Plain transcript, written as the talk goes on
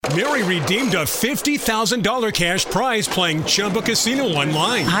Mary redeemed a $50,000 cash prize playing Chumba Casino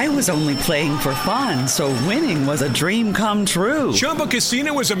online. I was only playing for fun, so winning was a dream come true. Chumba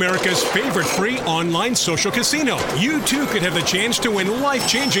Casino is America's favorite free online social casino. You, too, could have the chance to win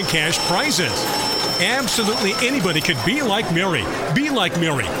life-changing cash prizes. Absolutely anybody could be like Mary. Be like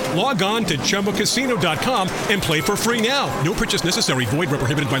Mary. Log on to ChumbaCasino.com and play for free now. No purchase necessary. Void where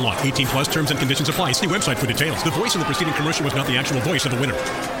prohibited by law. 18 plus terms and conditions apply. See website for details. The voice in the preceding commercial was not the actual voice of the winner.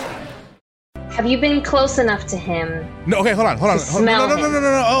 Have you been close enough to him? No, okay, hold on. No.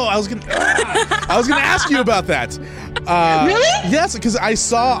 Oh, I was gonna ask you about that. Really? Yes, because I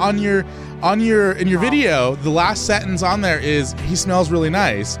saw in your video, the last sentence on there is he smells really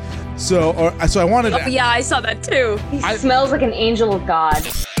nice. So I wanted to. Oh, yeah, I saw that too. He smells like an angel of God. Are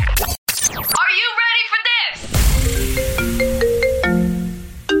you ready for this?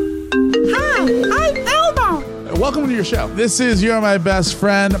 Hi, I'm Elmo. Welcome to your show. This is You're My Best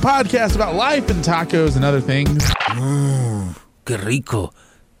Friend, a podcast about life and tacos and other things. Que rico.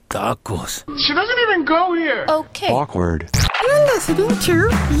 Tacos. She doesn't even go here. Okay. Awkward. You're listening to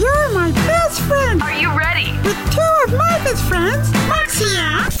You're My Best Friend. Are you ready? With two of my best friends,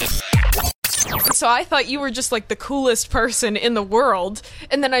 Maxia. So I thought you were just like the coolest person in the world,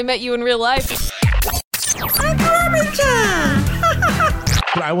 and then I met you in real life. I'm Remington.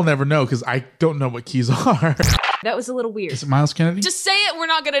 But I will never know because I don't know what keys are. That was a little weird. Is it Miles Kennedy? Just say it, we're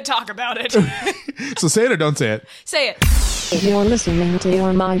not going to talk about it. So say it or don't say it. Say it. You're listening to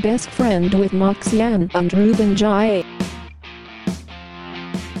You're My Best Friend with Moxian and Ruben Jai.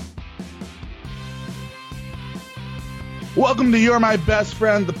 Welcome to You're My Best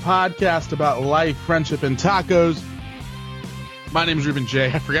Friend, the podcast about life, friendship, and tacos. My name is Ruben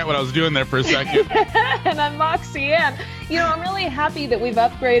J. I forgot what I was doing there for a second. And I'm Moxie Ann. You know, I'm really happy that we've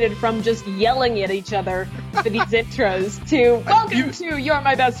upgraded from just yelling at each other for these intros to welcome to You're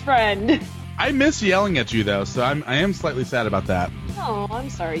My Best Friend. I miss yelling at you, though, so I am slightly sad about that. Oh, I'm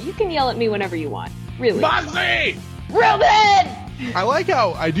sorry. You can yell at me whenever you want. Really. Moxie! Ruben! I like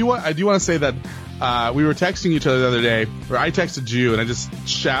how I do want to say that we were texting each other the other day, or I texted you, and I just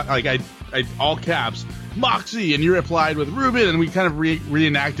shout, like, I all caps, Moxie, and you replied with Ruben, and we kind of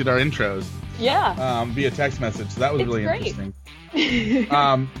reenacted our intros. Yeah. Via text message, so that was really great.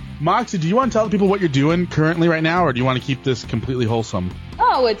 Interesting. Moxie, do you want to tell the people what you're doing currently right now, or do you want to keep this completely wholesome?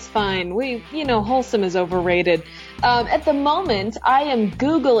 Oh, it's fine. Wholesome is overrated. At the moment, I am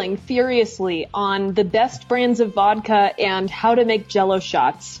Googling furiously on the best brands of vodka and how to make Jell-O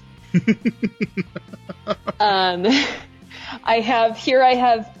shots.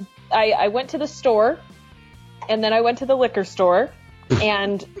 I went to the store, and then I went to the liquor store,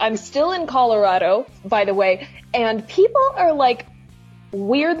 and I'm still in Colorado, by the way, and people are, like,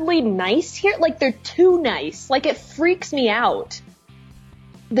 weirdly nice here. Like, they're too nice. Like, it freaks me out.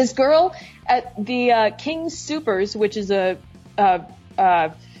 This girl at the King's Supers, which is a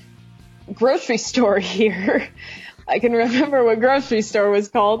grocery store here. I can remember what grocery store was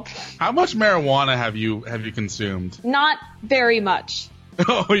called. How much marijuana have you consumed? Not very much.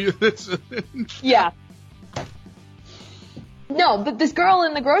 Oh, yeah. No, but this girl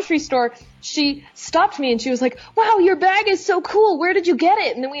in the grocery store, she stopped me and she was like, wow, your bag is so cool. Where did you get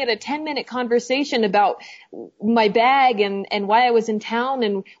it? And then we had a 10-minute conversation about my bag and why I was in town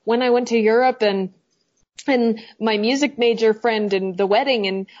and when I went to Europe and my music major friend and the wedding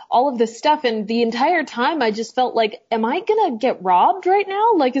and all of this stuff. And the entire time I just felt like, am I going to get robbed right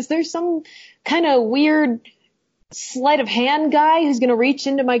now? Like, is there some kind of weird sleight of hand guy who's going to reach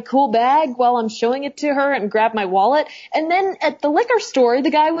into my cool bag while I'm showing it to her and grab my wallet? And then at the liquor store, the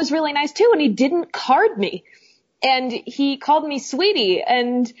guy was really nice too, and he didn't card me. And he called me sweetie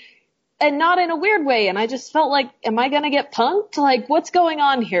and not in a weird way. And I just felt like, am I going to get punked? Like, what's going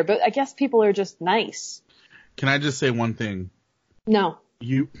on here? But I guess people are just nice. Can I just say one thing? No.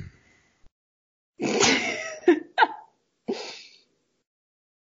 It's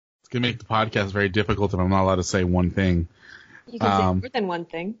going to make the podcast very difficult if I'm not allowed to say one thing. You can say more than one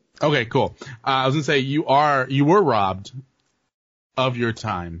thing. Okay, cool. I was going to say you were robbed of your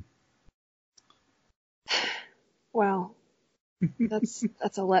time. Wow. That's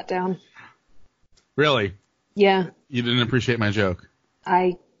a letdown. Really? Yeah. You didn't appreciate my joke?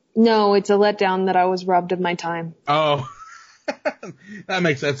 No, it's a letdown that I was robbed of my time. Oh, that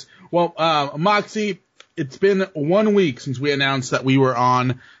makes sense. Well, Moxie, it's been 1 week since we announced that we were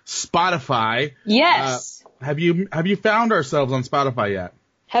on Spotify. Yes. Have you found ourselves on Spotify yet?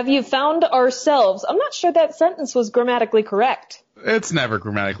 Have you found ourselves? I'm not sure that sentence was grammatically correct. It's never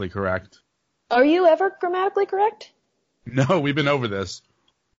grammatically correct. Are you ever grammatically correct? No, we've been over this.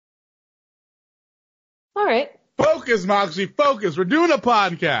 All right. Focus, Moxie, focus. We're doing a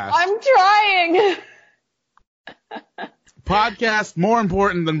podcast. I'm trying. Podcast more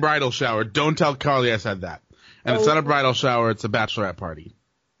important than bridal shower. Don't tell Carly I said that. And It's not a bridal shower, it's a bachelorette party.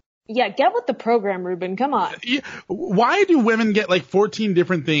 Yeah, get with the program, Ruben. Come on. Why do women get like 14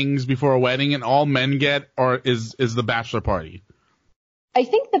 different things before a wedding and all men get is the bachelor party? I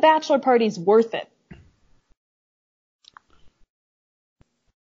think the bachelor party's worth it.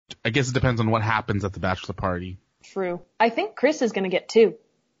 I guess it depends on what happens at the bachelor party. True. I think Chris is going to get 2.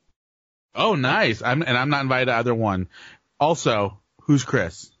 Oh, nice. I'm not invited to either one. Also, who's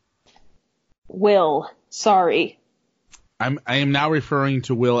Chris? Will. Sorry. I am now referring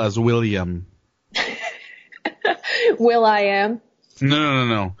to Will as William. Will I am?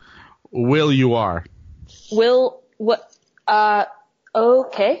 No. Will you are. Will, what,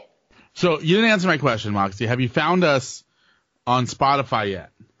 okay. So you didn't answer my question, Moxie. Have you found us on Spotify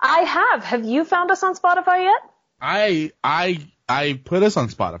yet? I have. Have you found us on Spotify yet? I put us on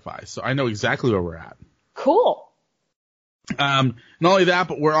Spotify, so I know exactly where we're at. Cool. Not only that,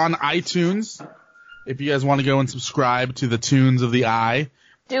 but we're on iTunes. If you guys want to go and subscribe to the Tunes of the Eye.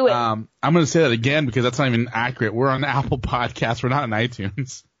 Do it. I'm going to say that again because that's not even accurate. We're on Apple Podcasts. We're not on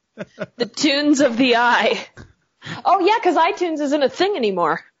iTunes. The Tunes of the Eye. Oh, yeah, because iTunes isn't a thing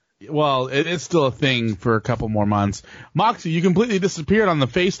anymore. Well, it is still a thing for a couple more months. Moxie, you completely disappeared on the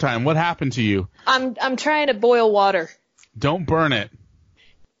FaceTime. What happened to you? I'm trying to boil water. Don't burn it.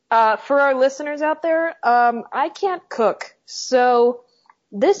 For our listeners out there, I can't cook, so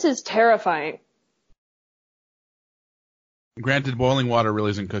this is terrifying. Granted, boiling water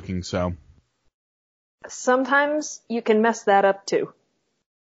really isn't cooking, so. Sometimes you can mess that up too.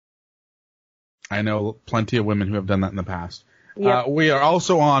 I know plenty of women who have done that in the past. Yep. We are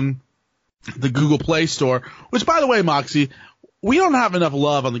also on the Google Play Store, which, by the way, Moxie, we don't have enough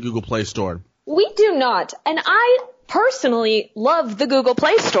love on the Google Play Store. We do not, and I personally love the Google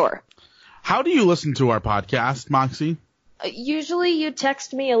Play Store. How do you listen to our podcast, Moxie? Usually you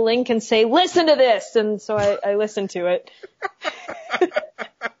text me a link and say, listen to this, and so I listen to it.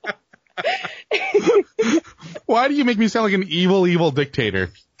 Why do you make me sound like an evil dictator?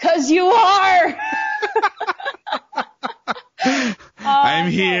 'Cause you are!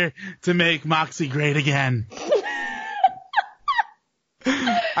 I'm here to make Moxie great again.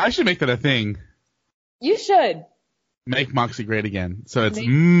 I should make that a thing. You should. Make Moxie great again. So it's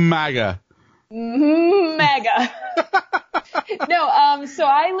MAGA. MAGA. No, so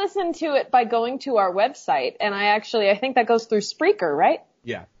I listen to it by going to our website, and I think that goes through Spreaker, right?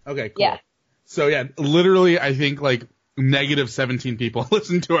 Yeah. Okay, cool. Yeah. So yeah, literally I think like negative 17 people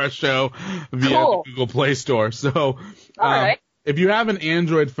listen to our show via the Google Play Store. So right. If you have an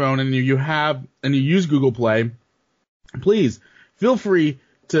Android phone and you use Google Play, please feel free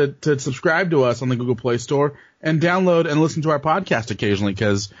to subscribe to us on the Google Play Store and download and listen to our podcast occasionally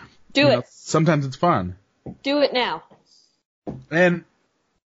because sometimes it's fun. Do it now. And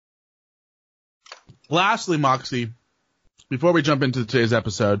lastly, Moxie, before we jump into today's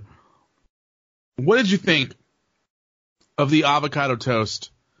episode, what did you think of the avocado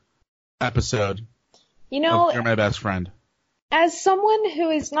toast episode? You know, You're My Best Friend. As someone who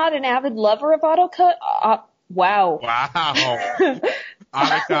is not an avid lover of wow.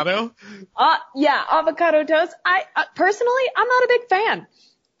 Avocado? Yeah, avocado toast. I personally, I'm not a big fan.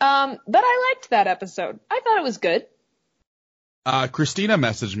 But I liked that episode. I thought it was good. Christina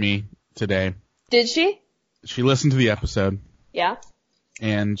messaged me today. Did she? She listened to the episode. Yeah.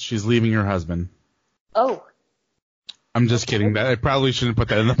 And she's leaving her husband. Oh. I'm just kidding. I probably shouldn't put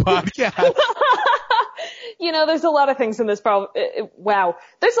that in the podcast. You know, there's a lot of things in this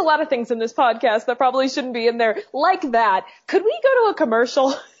There's a lot of things in this podcast that probably shouldn't be in there like that. Could we go to a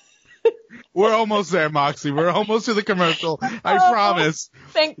commercial? We're almost there, Moxie. We're almost to the commercial. I promise.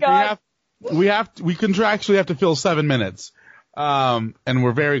 Thank God. We contractually have to fill 7 minutes. And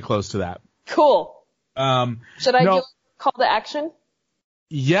we're very close to that. Cool. Should I do a call to action?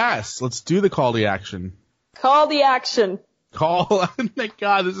 Yes, let's do the call to action. Call the action. Thank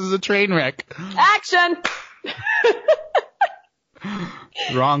God, this is a train wreck. Action!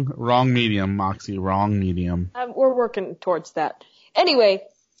 Wrong medium, Moxie. Wrong medium. We're working towards that. Anyway,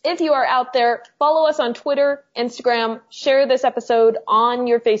 if you are out there, follow us on Twitter, Instagram, share this episode on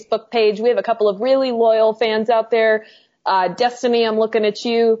your Facebook page. We have a couple of really loyal fans out there. Destiny, I'm looking at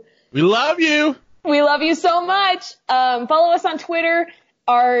you. We love you. We love you so much. Follow us on Twitter.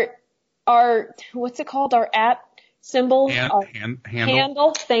 Our what's it called? Our @ symbol.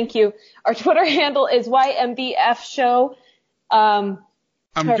 Handle. Thank you. Our Twitter handle is YMBF Show. I'm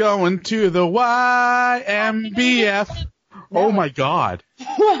going to the YMBF. Oh my God.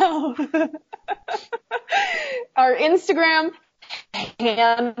 Wow. Our Instagram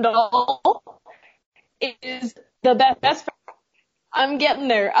handle is the best. I'm getting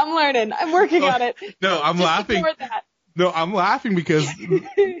there. I'm learning. I'm working on it. No, I'm laughing. Ignore that. No, I'm laughing because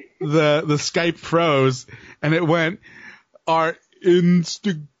the Skype froze and it went our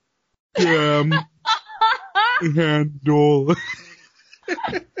Instagram handle.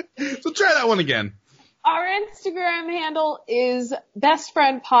 So try that one again. Our Instagram handle is Best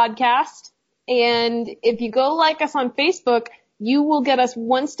Friend Podcast, and if you go like us on Facebook, you will get us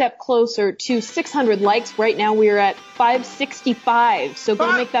one step closer to 600 likes. Right now we are at 565, so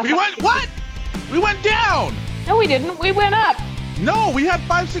go make that. We went what? We went down. No, we didn't. We went up. No, we had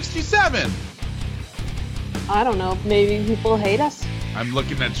 567. I don't know. Maybe people hate us. I'm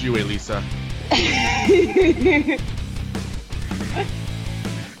looking at you, Elisa.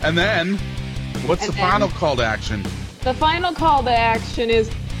 And then, what's the final call to action? The final call to action is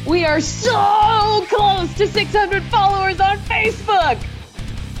we are so close to 600 followers on Facebook.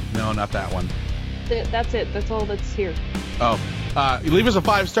 No, not that one. That's it. That's all that's here. Oh, leave us a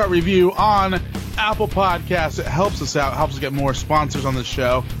 5-star review on Apple Podcasts. It helps us out, helps us get more sponsors on the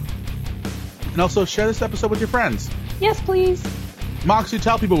show. And also share this episode with your friends. Yes, please. Moxie,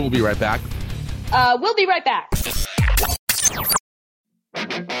 tell people we'll be right back. We'll be right back.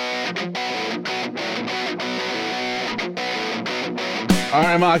 All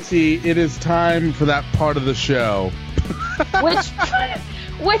right, Moxie, it is time for that part of the show. Which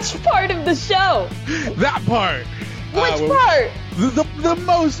part of the show? That part. Which part? The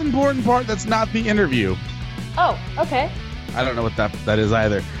most important part that's not the interview. Oh, okay. I don't know what that is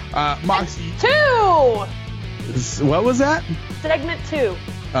either. Moxie. 2! What was that? Segment 2.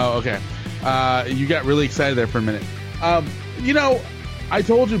 Oh, okay. You got really excited there for a minute. I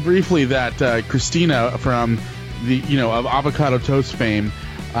told you briefly that Christina from of Avocado Toast fame,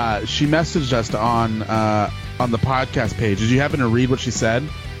 she messaged us on the podcast page. Did you happen to read what she said?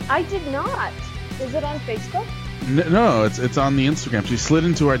 I did not. Is it on Facebook? No, it's on the Instagram. She slid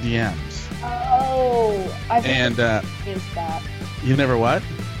into our DMs. Oh, I've never experienced that. You never what?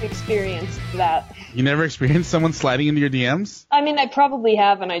 Experienced that. You never experienced someone sliding into your DMs? I mean, I probably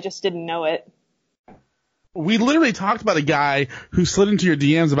have, and I just didn't know it. We literally talked about a guy who slid into your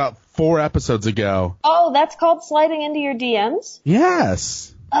DMs about 4 episodes ago. Oh, that's called sliding into your DMs?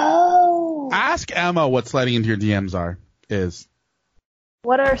 Yes. Oh. Ask Emma what sliding into your DMs is.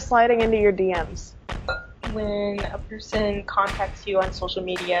 What are sliding into your DMs? When a person contacts you on social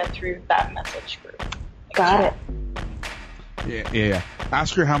media through that message group. Got it. Yeah.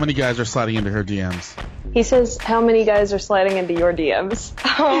 Ask her how many guys are sliding into her DMs. He says, how many guys are sliding into your DMs?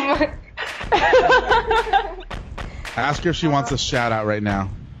 Ask her if she wants a shout out right now.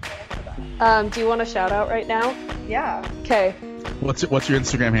 Do you want a shout out right now? Yeah. Okay. What's your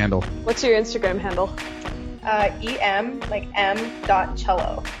Instagram handle? What's your Instagram handle? EM, like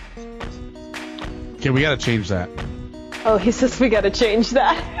m.cello. Okay, we gotta change that. Oh, he says we gotta change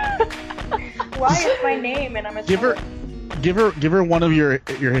that. Why? It's my name and I'm a Give her one of your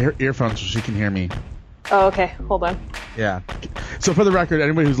earphones so she can hear me. Oh, okay. Hold on. Yeah. So for the record,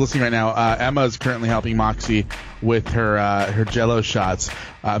 anybody who's listening right now, Emma is currently helping Moxie with her Jell-O shots,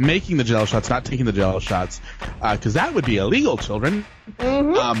 making the Jell-O shots, not taking the Jell-O shots, because that would be illegal, children.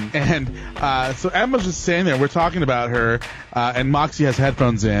 Mm-hmm. So Emma's just standing there. We're talking about her, and Moxie has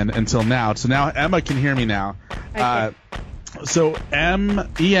headphones in until now. So now Emma can hear me now. So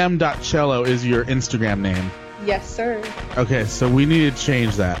em.cello is your Instagram name. Yes, sir. Okay, so we need to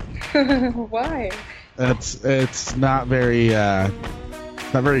change that. Why? It's not very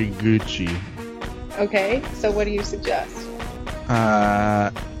Gucci. Okay, so what do you suggest?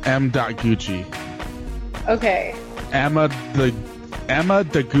 M.Gucci. Okay. Emma the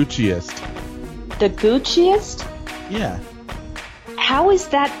Gucciest. The Gucciest? Yeah. How is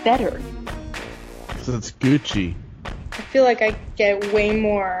that better? So it's Gucci. I feel like I get way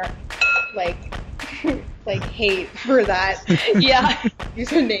more like hate for that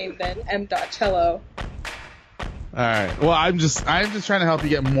username than m.cello. Alright. Well, I'm just trying to help you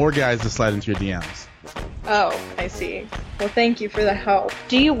get more guys to slide into your DMs. Oh, I see. Well, thank you for the help.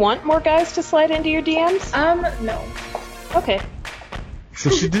 Do you want more guys to slide into your DMs? No. Okay. So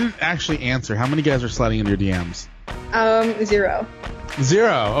she didn't actually answer. How many guys are sliding into your DMs? 0.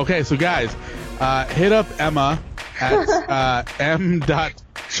 0. Okay, so guys, hit up Emma at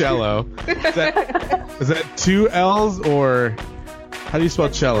m.cello. Is that 2 L's or how do you spell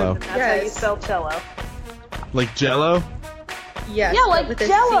cello? That's how you spell cello. Like Jello? Yes. Yeah, like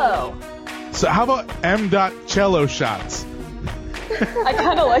Jello. So how about m.cello shots? I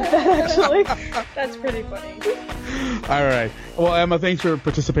kind of like that, actually. That's pretty funny. All right. Well, Emma, thanks for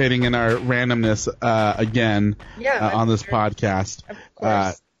participating in our randomness again on this podcast. Of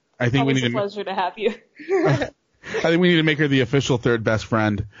course. I think we need a pleasure to have you. I think we need to make her the official third best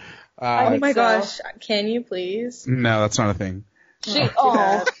friend. Oh my gosh, can you please? No, that's not a thing.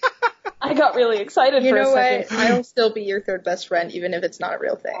 I got really excited for a second. You know what? I'll still be your third best friend, even if it's not a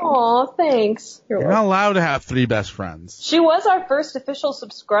real thing. Aw, thanks. You're not allowed to have 3 best friends. She was our first official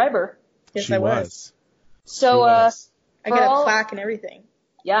subscriber. Yes, I was. So, I got a plaque and everything.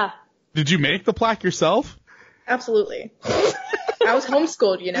 Yeah. Did you make the plaque yourself? Absolutely. I was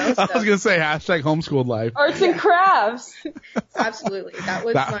homeschooled, you know. So. I was going to say #homeschooled life. Arts and crafts. Absolutely. That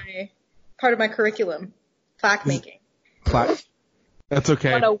was my part of my curriculum. Plaque making. Plaque. That's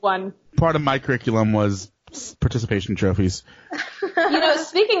okay. 101. Part of my curriculum was participation trophies.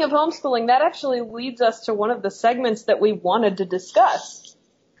 Speaking of homeschooling, that actually leads us to one of the segments that we wanted to discuss.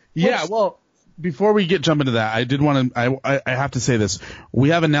 Yeah, well, before we jump into that, I did want to, I have to say this. We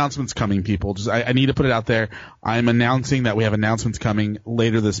have announcements coming, people. I need to put it out there. I'm announcing that we have announcements coming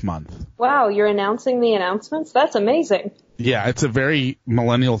later this month. Wow, you're announcing the announcements? That's amazing. Yeah, it's a very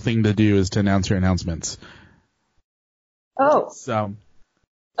millennial thing to do, is to announce your announcements. Oh. So.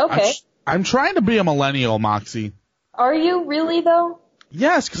 Okay. I'm trying to be a millennial, Moxie. Are you really, though?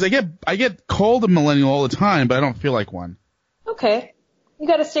 Yes, because I get called a millennial all the time, but I don't feel like one. Okay. You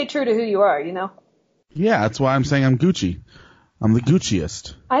gotta stay true to who you are, you know? Yeah, that's why I'm saying I'm Gucci. I'm the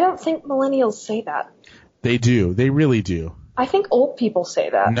Gucciest. I don't think millennials say that. They do. They really do. I think old people say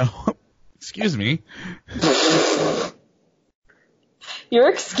that. No. Excuse me. You're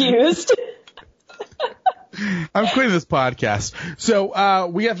excused. I'm quitting this podcast. So,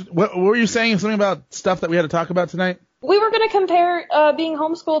 we have, what were you saying? Something about stuff that we had to talk about tonight? We were going to compare being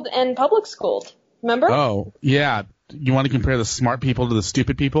homeschooled and public schooled. Remember? Oh, yeah. You want to compare the smart people to the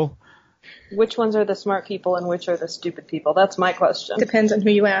stupid people? Which ones are the smart people and which are the stupid people? That's my question. Depends on who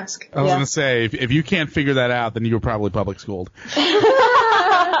you ask. I was going to say, if you can't figure that out, then you were probably public schooled.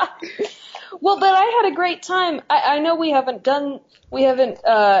 Well, but I had a great time. I know we haven't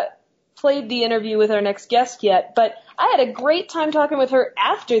played the interview with our next guest yet, but I had a great time talking with her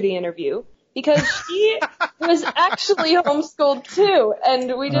after the interview because she was actually homeschooled too,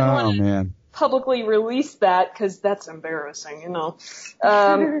 and we didn't want to publicly release that because that's embarrassing, you know.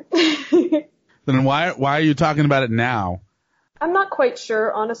 Then why are you talking about it now? I'm not quite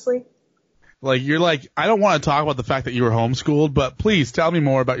sure, honestly. Like, you're like, I don't want to talk about the fact that you were homeschooled, but please tell me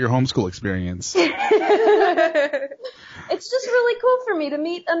more about your homeschool experience. It's just really cool for me to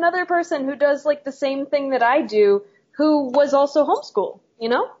meet another person who does, like, the same thing that I do, who was also homeschooled, you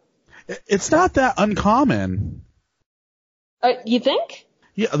know? It's not that uncommon. You think?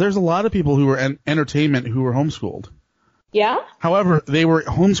 Yeah, there's a lot of people who were in entertainment who were homeschooled. Yeah? However, they were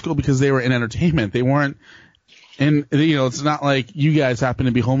homeschooled because they were in entertainment. They weren't in, it's not like you guys happen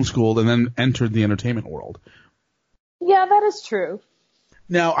to be homeschooled and then entered the entertainment world. Yeah, that is true.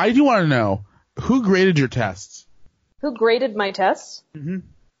 Now, I do want to know, who graded your tests? Who graded my tests? Mm-hmm.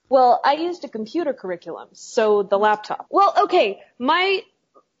 Well, I used a computer curriculum, so the laptop. Well, okay,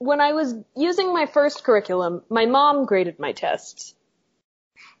 when I was using my first curriculum, my mom graded my tests.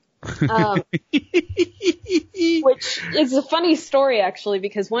 Which is a funny story, actually,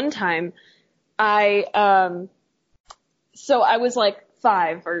 because one time I was like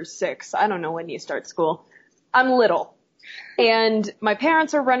 5 or 6. I don't know when you start school. I'm little. And my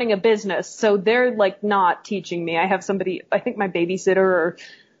parents are running a business, so they're like not teaching me. I have somebody, I think my babysitter or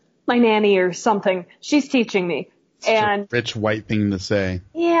my nanny or something. She's teaching me. And it's a rich white thing to say.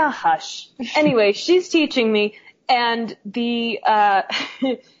 Yeah, hush. Anyway, she's teaching me, and the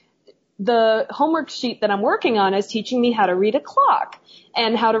homework sheet that I'm working on is teaching me how to read a clock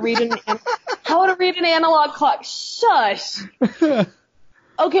and how to read an analog clock. Shush.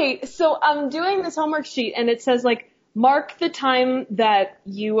 Okay, so I'm doing this homework sheet, and it says like, mark the time that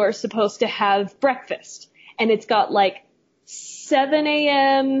you are supposed to have breakfast. And it's got like 7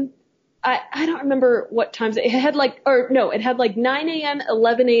 a.m. I don't remember what times it had it had like 9 a.m.,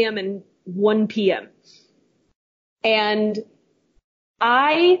 11 a.m. and 1 p.m. And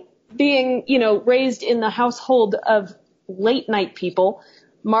I, being, raised in the household of late night people,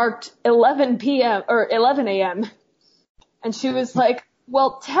 marked 11 p.m. or 11 a.m. And she was like,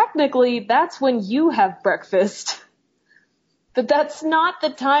 well, technically that's when you have breakfast. But that's not the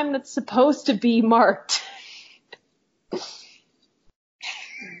time that's supposed to be marked.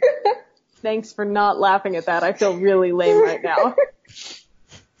 Thanks for not laughing at that. I feel really lame right now.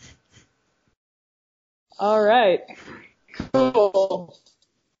 All right. Cool.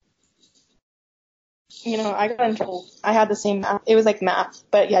 I got in trouble. I had the same math. It was like math,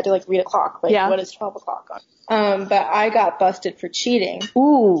 but you had to like read a clock. Like, what is 12 o'clock on? But I got busted for cheating.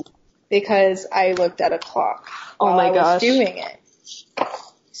 Ooh. Because I looked at a clock while I was doing it.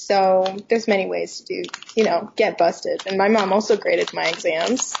 So there's many ways to get busted. And my mom also graded my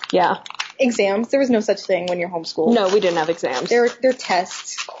exams. Yeah. Exams. There was no such thing when you're homeschooled. No, we didn't have exams. They're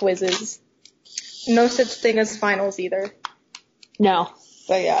tests, quizzes. No such thing as finals either. No.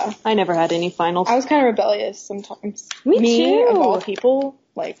 But yeah. I never had any finals. I was kind of rebellious sometimes. Me too. Of all people,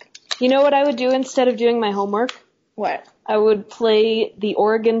 like. You know what I would do instead of doing my homework? What? I would play the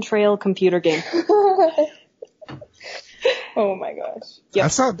Oregon Trail computer game. Oh my gosh.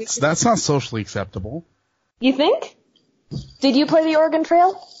 Yep. That's not socially acceptable. You think? Did you play the Oregon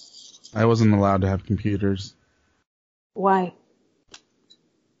Trail? I wasn't allowed to have computers. Why?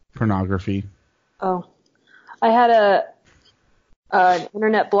 Pornography. Oh. I had an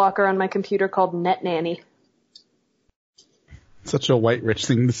internet blocker on my computer called NetNanny. Such a white rich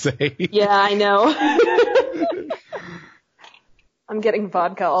thing to say. Yeah, I know. I'm getting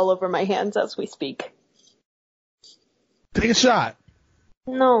vodka all over my hands as we speak. Take a shot.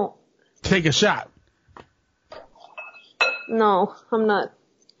 No. Take a shot. No, I'm not.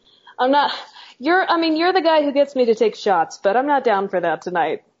 You're the guy who gets me to take shots, but I'm not down for that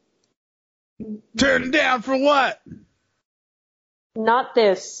tonight. Turn down for what? Not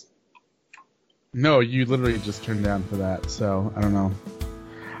this. No, you literally just turned down for that, so I don't know.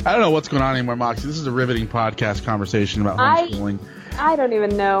 I don't know what's going on anymore, Moxie. This is a riveting podcast conversation about homeschooling. I don't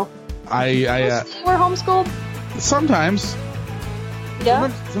even know. We're homeschooled? Sometimes. Yeah?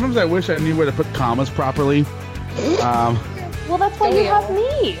 Sometimes I wish I knew where to put commas properly. Well, that's why you have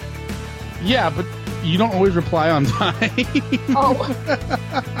me. Yeah, but you don't always reply on time.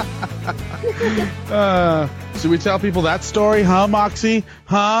 Should we tell people that story, huh, Moxie?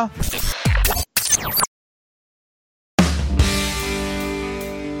 Huh?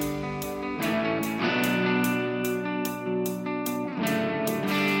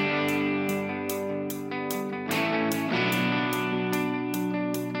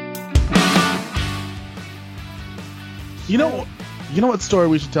 You know what story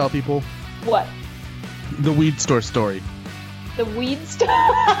we should tell people? What? The weed store story. The weed store?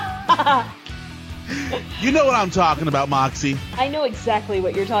 You know what I'm talking about, Moxie. I know exactly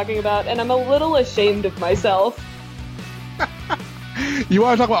what you're talking about, and I'm a little ashamed of myself. You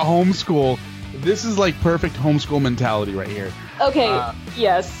want to talk about homeschool? This is like perfect homeschool mentality right here. Okay,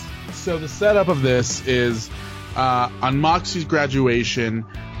 yes. So the setup of this is, on Moxie's graduation,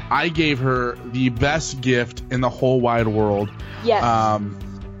 I gave her the best gift in the whole wide world. Yes.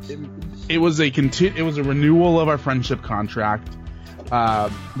 It was a renewal of our friendship contract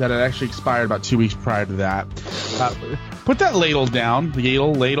that had actually expired about 2 weeks prior to that. Put that ladle down. The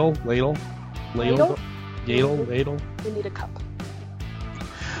ladle. We need a cup.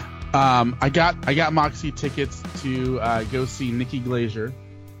 I got Moxie tickets to go see Nikki Glazer.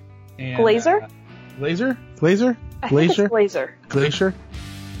 And, Glazer? Glazer? I think it's Glazer. Glacier?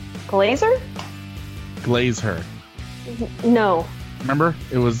 Glazer? Glaze her. No. Remember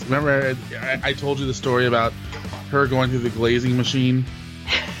I told you the story about her going through the glazing machine?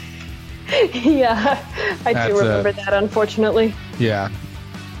 Yeah, I do remember that, unfortunately. Yeah.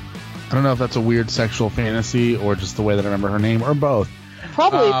 I don't know if that's a weird sexual fantasy or just the way that I remember her name, or both.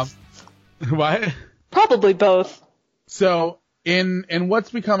 Probably. What? Probably both. So, in what's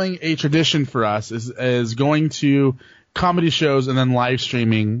becoming a tradition for us is going to comedy shows and then live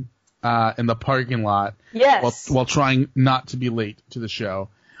streaming in the parking lot. Yes. While trying not to be late to the show.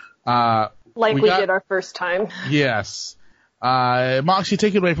 We did our first time. Yes. Moxie,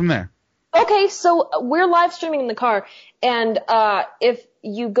 take it away from there. Okay, so we're live streaming in the car, and if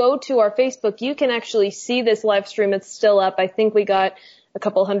you go to our Facebook, you can actually see this live stream. It's still up. I think we got a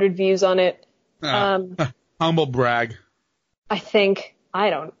couple hundred views on it. Humble brag. I think.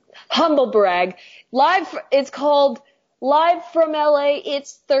 Humble brag. It's called Live from LA.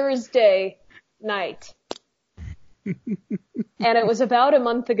 It's Thursday night. And it was about a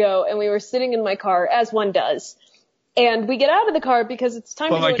month ago, and we were sitting in my car, as one does. And we get out of the car because it's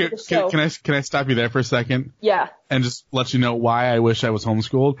time to go into the show. Can I stop you there for a second? Yeah. And just let you know why I wish I was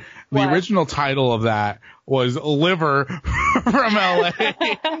homeschooled. The original title of that was Liver from LA.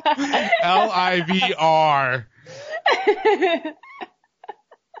 LIVR.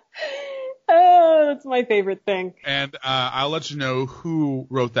 Oh, that's my favorite thing. And I'll let you know who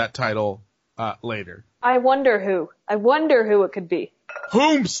wrote that title later. I wonder who it could be.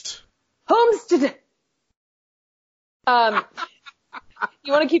 Homst.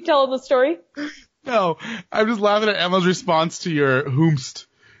 You want to keep telling the story? No, I'm just laughing at Emma's response to your whomst.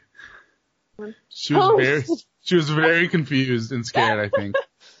 She was very confused and scared, I think.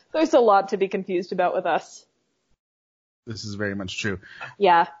 There's a lot to be confused about with us. This is very much true.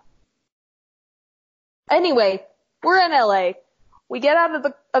 Yeah. Anyway, we're in LA. We get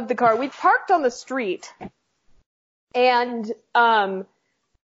out of the car. We parked on the street. And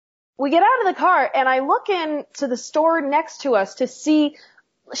we get out of the car, and I look into the store next to us to see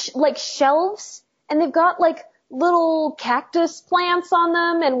like shelves, and they've got like little cactus plants on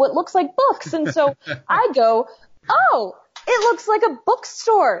them and what looks like books. And so I go, oh, it looks like a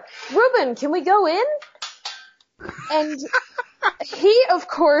bookstore. Ruben, can we go in? And he, of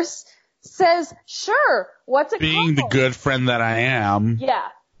course, says, sure. What's it called? Being the good friend that I am. Yeah.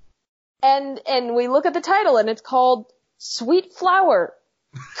 And we look at the title, and it's called Sweet Flower.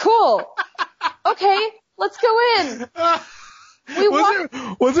 Cool. Okay, let's go in.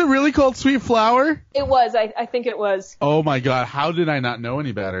 Was it really called Sweet Flower? It was. I think it was. Oh my God. How did I not know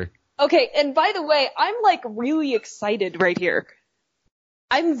any better? Okay. And by the way, I'm like really excited right here.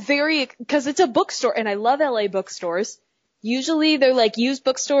 Because it's a bookstore, and I love LA bookstores. Usually they're like used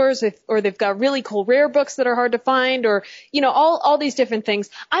bookstores, or they've got really cool rare books that are hard to find, or, all these different things.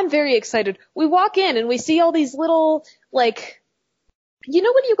 I'm very excited. We walk in and we see all these little, like, when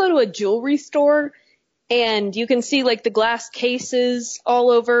you go to a jewelry store and you can see like the glass cases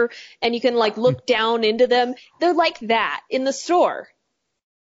all over and you can like look down into them? They're like that in the store.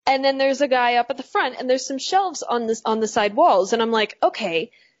 And then there's a guy up at the front, and there's some shelves on the side walls. And I'm like,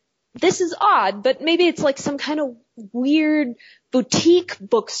 okay, this is odd, but maybe it's like some kind of weird boutique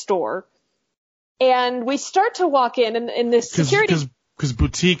bookstore. And we start to walk in, and this security... Because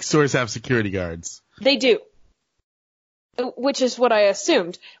boutique stores have security guards. They do. Which is what I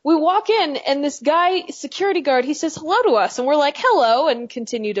assumed. We walk in, and this guy, security guard, he says hello to us, and we're like, hello, and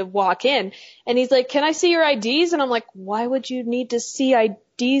continue to walk in. And he's like, can I see your IDs? And I'm like, why would you need to see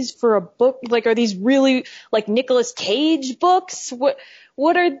IDs for a book? Like, are these really, like, Nicolas Cage books?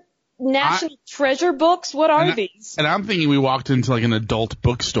 What are National Treasure books? What are these? And I'm thinking we walked into, like, an adult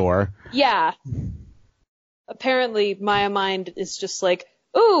bookstore. Yeah. Apparently, my mind is just like,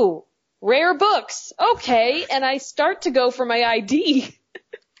 ooh, rare books. Okay. And I start to go for my ID.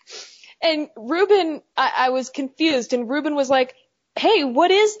 And Ruben, I was confused. And Ruben was like, hey, what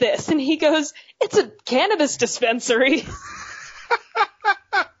is this? And he goes, it's a cannabis dispensary.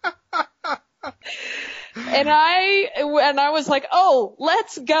 And I was like, oh,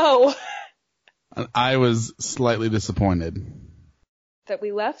 let's go. I was slightly disappointed. That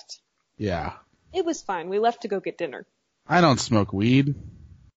we left? Yeah. It was fine. We left to go get dinner. I don't smoke weed.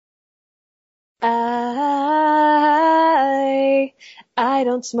 I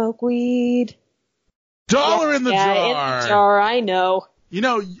don't smoke weed. Dollar in the jar. In the jar, I know.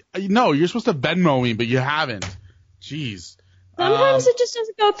 You're supposed to Venmo me, but you haven't. Jeez. Sometimes it just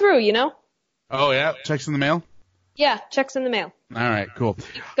doesn't go through, Oh, yeah? Checks in the mail? Yeah, checks in the mail. All right, cool.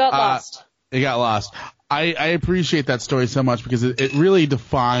 Got lost. It got lost. I appreciate that story so much because it really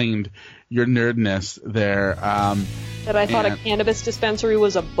defined your nerdness there. That I thought a cannabis dispensary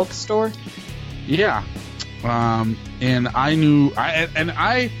was a bookstore? Yeah. And I knew...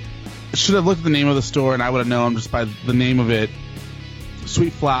 I should have looked at the name of the store, and I would have known just by the name of it.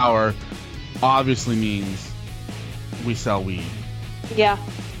 Sweet Flower obviously means we sell weed. Yeah.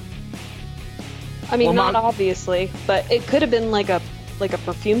 I mean, not obviously, but it could have been like a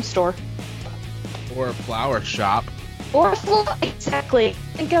perfume store. Or a flower shop. Or a flower, exactly.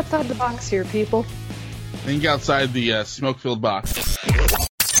 Think outside the box here, people. Think outside the smoke-filled box.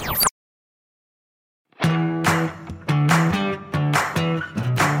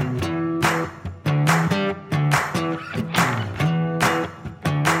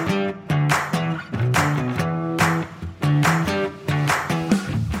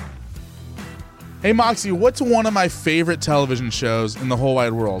 Hey, Moxie, what's one of my favorite television shows in the whole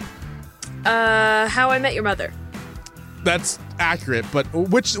wide world? How I Met Your Mother. That's accurate, but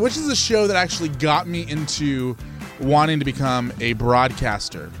which is the show that actually got me into wanting to become a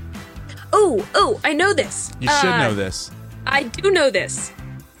broadcaster? Oh, I know this. You should know this. I do know this.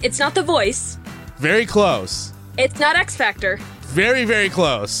 It's not The Voice. Very close. It's not X Factor. Very, very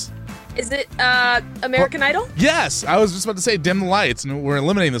close. Is it American Idol? Yes, I was just about to say dim the lights, and we're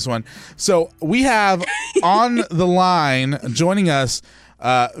eliminating this one. So we have on the line joining us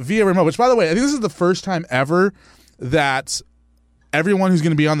via remote, which, by the way, I think this is the first time ever that everyone who's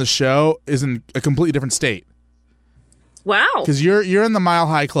going to be on the show is in a completely different state. Wow. Because you're in the Mile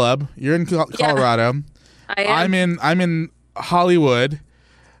High Club. You're in Colorado. Yeah, I am. I'm in Hollywood,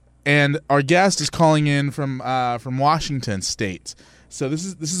 and our guest is calling in from Washington State. So this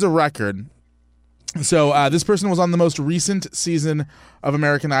is a record. So this person was on the most recent season of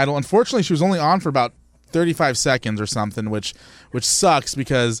American Idol. Unfortunately, she was only on for about 35 seconds or something, which sucks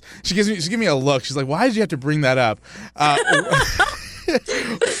because she gives me a look. She's like, "Why did you have to bring that up?"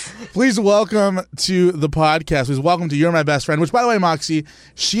 Please welcome to the podcast. Please welcome to You're My Best Friend, which, by the way, Moxie,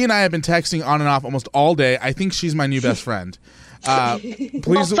 she and I have been texting on and off almost all day. I think she's my new best friend. Please,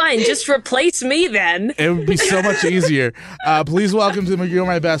 well, fine. Just replace me then. It would be so much easier. Please welcome to You're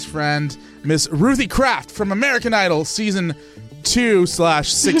My Best Friend, Miss Ruthie Kraft from American Idol Season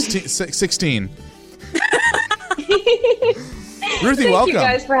 2/16. Ruthie, welcome. Thank you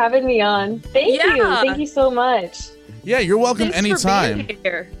guys for having me on. Thank you. Thank you so much. Yeah, you're welcome anytime. For being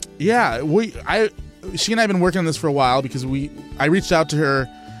here. Yeah, she and I have been working on this for a while because I reached out to her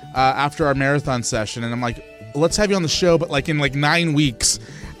after our marathon session, and I'm like, let's have you on the show, but like in 9 weeks.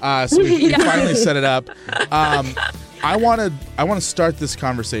 So we finally set it up. I want to start this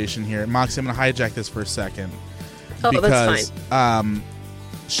conversation here, Moxie. I'm going to hijack this for a second. Oh, because, that's fine.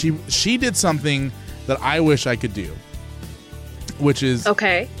 She did something that I wish I could do, which is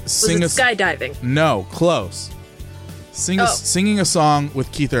sing skydiving. No, close. Singing a song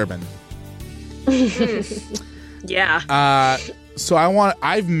with Keith Urban. Yeah. So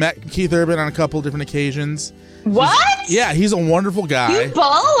I've met Keith Urban on a couple of different occasions. What? He's a wonderful guy. You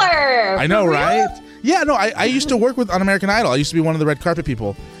baller. I know, right? Yeah, no, I used to work on American Idol. I used to be one of the red carpet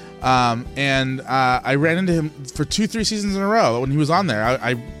people. And I ran into him for 2-3 seasons in a row when he was on there.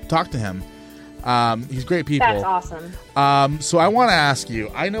 I talked to him. He's great people. That's awesome. So I want to ask you,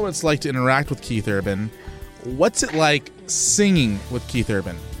 I know what it's like to interact with Keith Urban. What's it like singing with Keith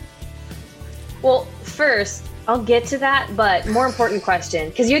Urban? Well, first, I'll get to that, but more important question,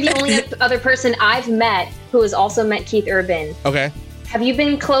 because you're the only other person I've met who has also met Keith Urban. Okay. Have you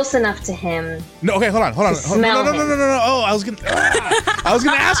been close enough to him? No. Okay. Hold on. No. Oh, I was gonna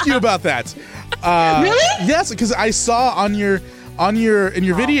ask you about that. Really? Yes, because I saw in your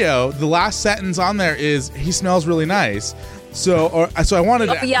video, the last sentence on there is "he smells really nice." So I wanted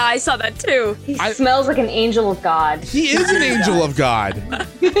to. Yeah, I saw that too. He smells like an angel of God. He is an angel of God.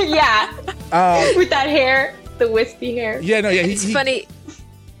 Yeah. With that hair, the wispy hair. Yeah. No. Yeah. It's funny.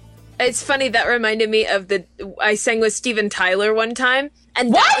 It's funny, that reminded me of I sang with Steven Tyler one time,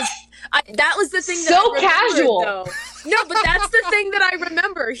 and that was the thing that I remembered, casual. Though. No, but that's the thing that I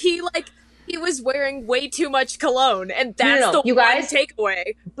remember. He was wearing way too much cologne, and that's the you guys, one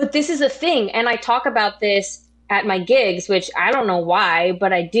takeaway. But this is a thing, and I talk about this at my gigs, which I don't know why,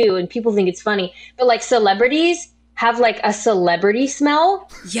 but I do, and people think it's funny. But like celebrities have like a celebrity smell,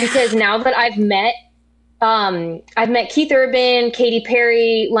 because now that I've met Keith Urban, Katy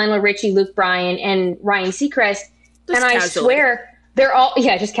Perry, Lionel Richie, Luke Bryan, and Ryan Seacrest, and I swear they're all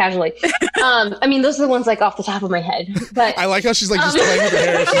just casually. I mean, those are the ones like off the top of my head. But I like how she's like just playing with her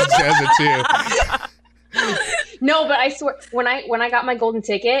hair. She says it too. No, but I swear when I got my golden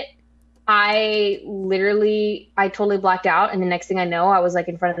ticket, I totally blacked out, and the next thing I know, I was like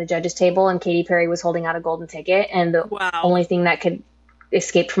in front of the judges table, and Katy Perry was holding out a golden ticket, and the only thing that could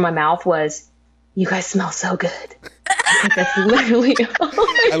escape from my mouth was, "You guys smell so good." That's literally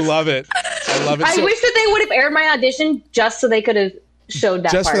I love it. I wish that they would have aired my audition just so they could have showed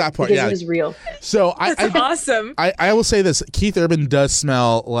that just part. For that part, because it was real. So That's awesome. I will say this: Keith Urban does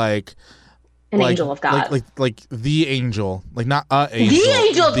smell like an angel of God, like the angel, like not a angel, the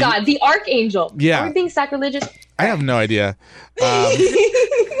angel of God, the archangel. Yeah, are we being sacrilegious? I have no idea.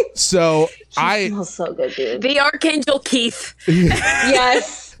 So she smells so good, dude. The archangel Keith.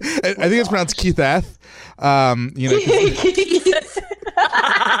 Yes. I think it's pronounced Keitheth.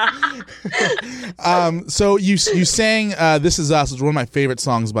 So you sang "This Is Us," which is one of my favorite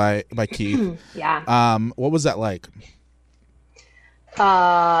songs by Keith. Yeah. What was that like?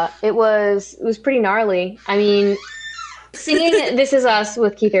 It was pretty gnarly. I mean, singing "This Is Us"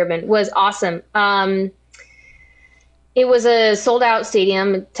 with Keith Urban was awesome. It was a sold out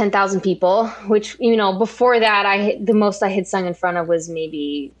stadium, 10,000 people, which, before that, the most I had sung in front of was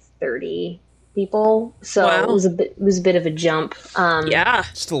maybe 30 people. So it was a bit of a jump.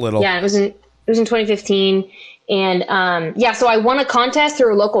 Just a little. Yeah. It was in 2015. And, so I won a contest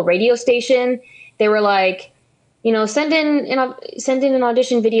through a local radio station. They were like, send in an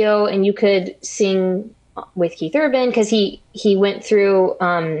audition video and you could sing with Keith Urban. Cause he went through,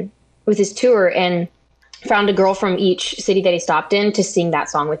 with his tour and found a girl from each city that he stopped in to sing that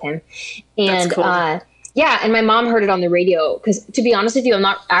song with him. And, that's cool. and my mom heard it on the radio because, to be honest with you, I'm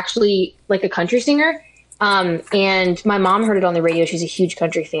not actually like a country singer. And my mom heard it on the radio. She's a huge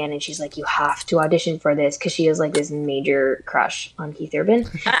country fan. And she's like, you have to audition for this. Cause she has like this major crush on Keith Urban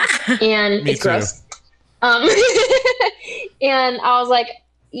and it's gross. And I was like,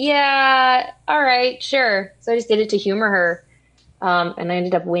 yeah, all right, sure. So I just did it to humor her. And I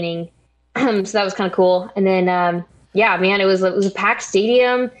ended up winning. So that was kind of cool. And then, yeah, man, it was a packed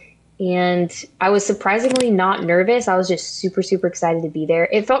stadium. And I was surprisingly not nervous. I was just super, super excited to be there.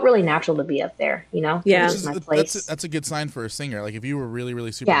 It felt really natural to be up there, you know? Yeah. It was my place. That's a good sign for a singer. Like if you were really,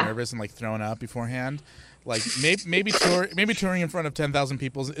 really super nervous and like throwing up beforehand, like maybe touring in front of 10,000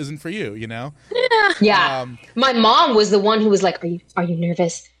 people isn't for you, you know? Yeah. My mom was the one who was like, are you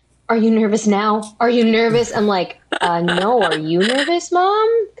nervous? Are you nervous now? Are you nervous? I'm like, no, are you nervous,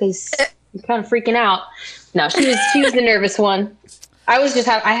 Mom? Because you're kind of freaking out. No, she was the nervous one. I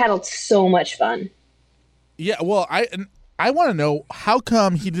had so much fun. Yeah, well, I want to know, how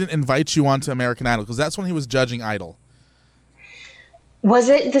come he didn't invite you onto American Idol? Because that's when he was judging Idol. Was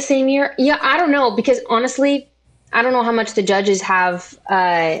it the same year? Yeah, I don't know, because honestly, I don't know how much the judges have.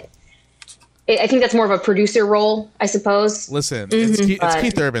 I think that's more of a producer role, I suppose. Listen, it's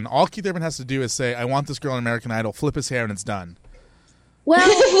Keith Urban. All Keith Urban has to do is say, I want this girl in American Idol, flip his hair, and it's done. Well,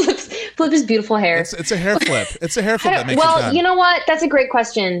 flip his beautiful hair. It's a hair flip. It's a hair flip that makes it done. Well, you know what? That's a great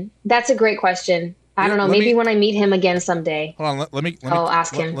question. I don't know. Maybe when I meet him again someday. Hold on. Let me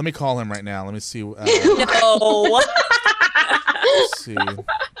ask him. Let me call him right now. Let me see. No. Let's see.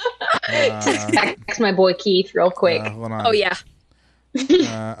 Just text my boy Keith real quick. Hold on. Oh, yeah.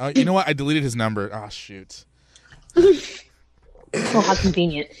 You know what? I deleted his number. Oh, shoot. Oh, how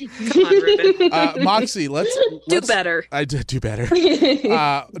convenient. Come on, Ruben. Moxie, let's do better. I did do better.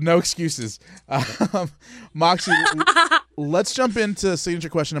 No excuses. Moxie, let's jump into signature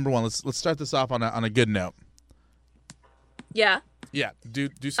question number 1. Let's start this off on a good note. Yeah. Yeah. Do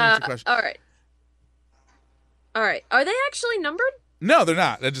signature question. All right. Are they actually numbered? No, they're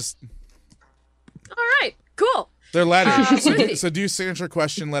not. They're just. All right. Cool. They're letters. So do signature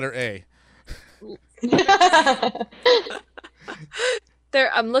question letter A.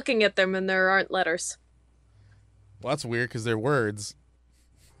 I'm looking at them and there aren't letters. Well, that's weird because they're words.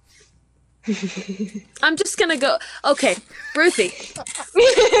 I'm just gonna go. Okay, Ruthie.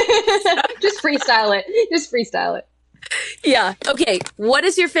 Just freestyle it. Yeah. Okay. What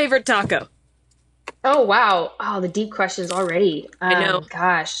is your favorite taco? Oh wow. Oh, the deep questions already. I know.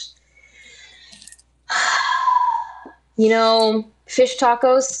 Gosh. You know, fish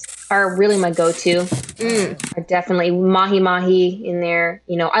tacos are really my go-to. Are definitely mahi in there.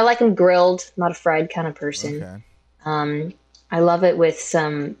 You know, I like them grilled, not a fried kind of person. Okay. I love it with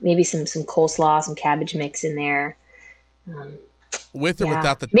some coleslaw, some cabbage mix in there. With or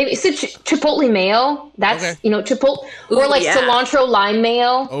without the maybe it's chipotle mayo. That's okay. Chipotle or cilantro lime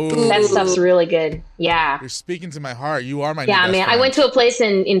mayo. Oh, that stuff's really good. Yeah. You're speaking to my heart. You are my yeah, new best man. friend. I went to a place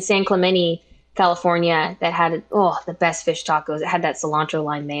in San Clemente, California that had the best fish tacos. It had that cilantro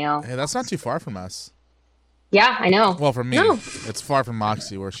lime mayo. Hey, that's not too far from us. Yeah, I know. Well, from me, it's far from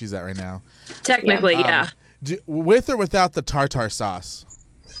Moxie, where she's at right now. Technically, yeah. With or without the tartar sauce?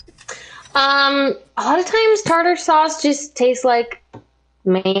 A lot of times tartar sauce just tastes like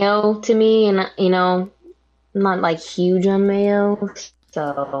mayo to me, and I'm not like huge on mayo,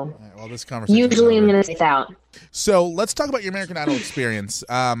 so right, well, this conversation usually I'm gonna say without. So let's talk about your American Idol experience,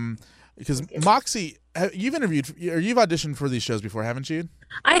 because Moxie, you've auditioned for these shows before, haven't you?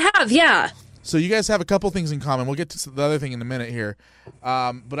 I have, yeah. So you guys have a couple things in common. We'll get to the other thing in a minute here,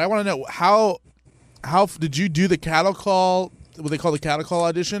 but I want to know how did you do the cattle call? What they call the cattle call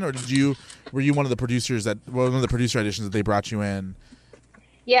audition, or were you one of the producer auditions that they brought you in?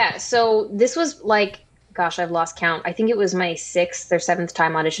 Yeah, so this was like, gosh, I've lost count. I think it was my 6th or 7th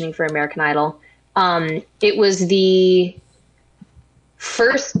time auditioning for American Idol. It was the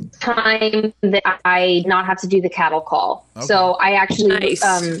first time that I not have to do the cattle call. Okay. So I actually,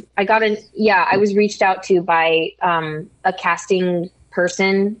 I was reached out to by a casting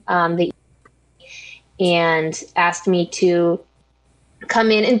person and asked me to come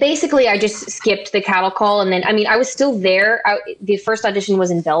in, and basically I just skipped the cattle call, and then I was still there. The first audition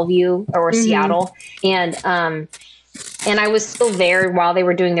was in Bellevue or Seattle, and I was still there while they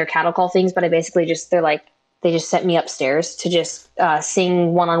were doing their cattle call things. But I basically they just sent me upstairs to just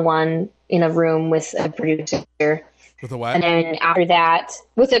sing one-on-one in a room with a producer. With a what? And then after that,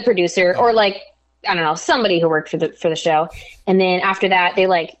 with a producer or I don't know, somebody who worked for the show. And then after that,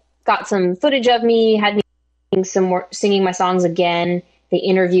 they got some footage of me, had me singing my songs again. They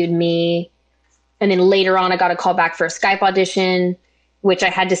interviewed me. And then later on, I got a call back for a Skype audition, which I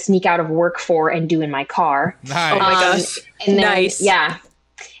had to sneak out of work for and do in my car. Nice. Oh my gosh. And then, nice. Yeah.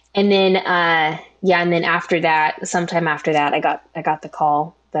 And then, and then after that, sometime after that, I got the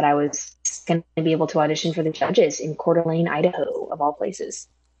call that I was going to be able to audition for the judges in Coeur d'Alene, Idaho, of all places.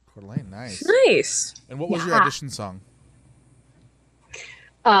 Coeur d'Alene, nice. Nice. And what was your audition song?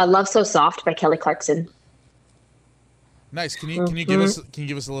 Love So Soft by Kelly Clarkson. Nice. Can you give us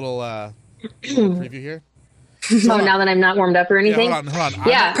a little preview here? So now that I'm not warmed up or anything. Yeah, hold on.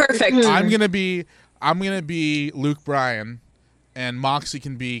 Yeah, perfect. I'm gonna be Luke Bryan, and Moxie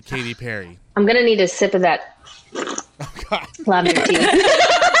can be Katy Perry. I'm gonna need a sip of that lavender tea.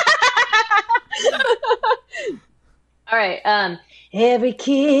 All right. Every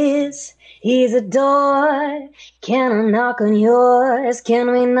kiss is a door. Can I knock on yours?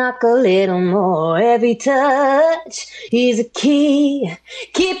 Can we knock a little more? Every touch is a key.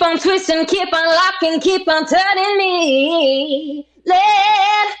 Keep on twisting, keep on locking, keep on turning me.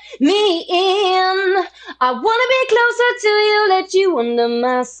 Let me in. I wanna be closer to you, let you under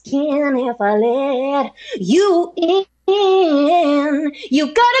my skin. If I let you in, you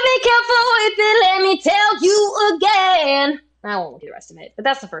gotta be careful with it. Let me tell you again. I won't do the rest of it, but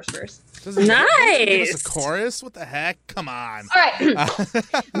that's the first verse. Nice. Give us a chorus? What the heck? Come on. All right.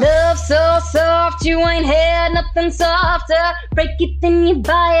 Love so soft, you ain't had nothing softer. Break it, then you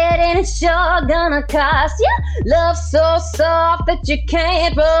buy it, and it's sure gonna cost you. Love so soft that you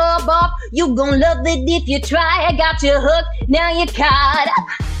can't rub off. You gon' love it if you try. I got you hooked, now you caught up.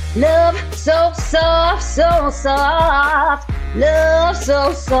 Love so soft, so soft. Love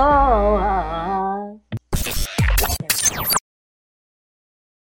so soft.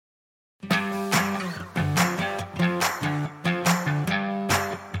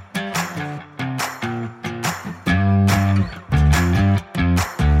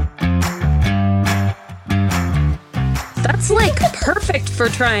 That's like perfect for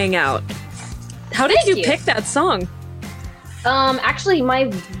trying out. How did you pick that song? Actually,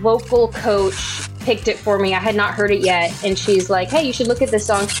 my vocal coach picked it for me. I had not heard it yet, and she's like, "Hey, you should look at this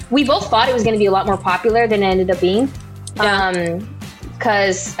song." We both thought it was going to be a lot more popular than it ended up being.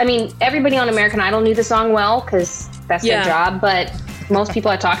 Because I mean, everybody on American Idol knew the song well because that's their job, but most people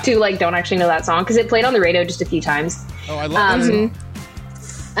I talk to don't actually know that song because it played on the radio just a few times. Oh, I love that song.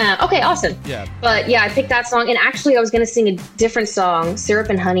 Okay, awesome. Yeah. But yeah, I picked that song, and actually I was going to sing a different song. Syrup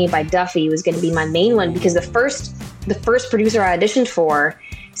and Honey by Duffy was going to be my main one because the first producer I auditioned for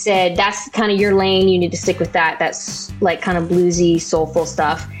said, that's kind of your lane, you need to stick with that. That's like kind of bluesy, soulful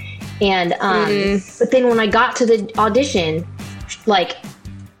stuff. And but then when I got to the audition,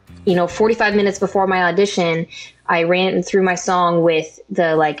 45 minutes before my audition, I ran through my song with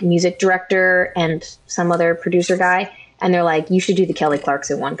the music director and some other producer guy. And they're like, you should do the Kelly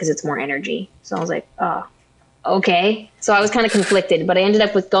Clarkson one because it's more energy. So I was like, oh, okay. So I was kind of conflicted, but I ended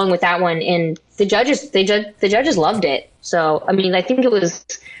up going with that one. And the judges loved it. So, I mean, I think it was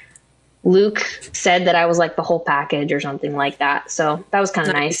Luke said that I was like the whole package or something like that. So that was kind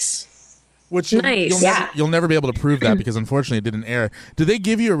of nice. Which you'll never be able to prove that because unfortunately it didn't air. Did they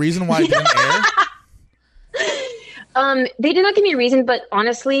give you a reason why it didn't air? They did not give me a reason, but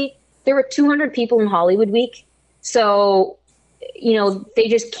honestly, there were 200 people in Hollywood Week. So, they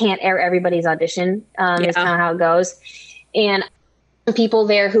just can't air everybody's audition. It's kind of how it goes. And people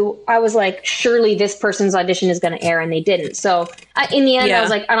there who I was like, surely this person's audition is going to air, and they didn't. So in the end, I was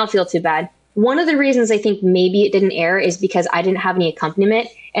like, I don't feel too bad. One of the reasons I think maybe it didn't air is because I didn't have any accompaniment.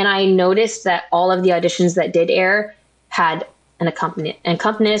 And I noticed that all of the auditions that did air had an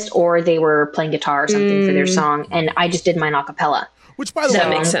accompanist, or they were playing guitar or something for their song. And I just did mine a cappella. Which, by the way, that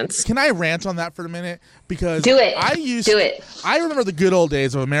makes sense. Can I rant on that for a minute? Because do it. I remember the good old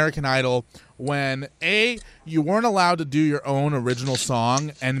days of American Idol when A, you weren't allowed to do your own original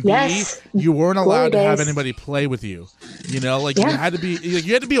song, and B, you weren't allowed to have anybody play with you. You had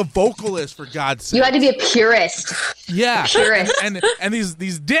to be a vocalist, for God's sake. You had to be a purist. Yeah, purist. And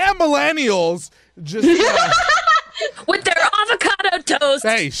these damn millennials just with their avocado toast.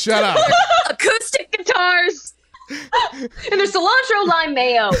 Hey, shut up. Acoustic guitars. And there's cilantro lime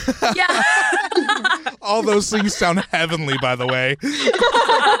mayo. Yeah. All those things sound heavenly, by the way.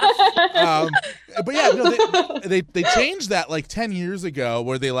 But yeah, they changed that 10 years ago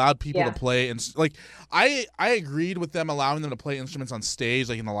where they allowed people to play. And I agreed with them allowing them to play instruments on stage,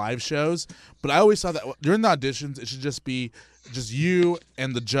 in the live shows. But I always thought that during the auditions, it should just be just you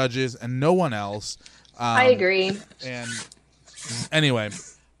and the judges and no one else. I agree. And anyway,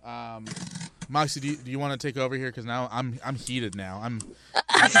 Moxie, do you want to take over here? Because now I'm heated. Now I'm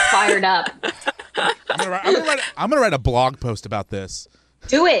fired up. I'm gonna write a blog post about this.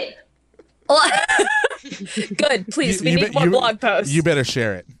 Do it. Good, please. We need more blog posts. You better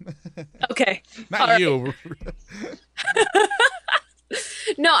share it. Okay. Not you.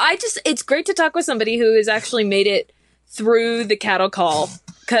 No, it's great to talk with somebody who has actually made it through the cattle call.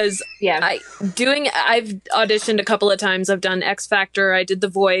 Because I've auditioned a couple of times. I've done X Factor, I did The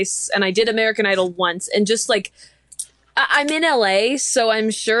Voice, and I did American Idol once. And just I'm in LA, so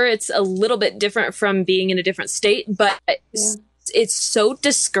I'm sure it's a little bit different from being in a different state, but it's so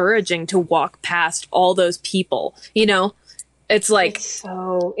discouraging to walk past all those people, you know? It's like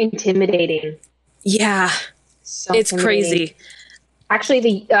so intimidating. Yeah. So it's crazy.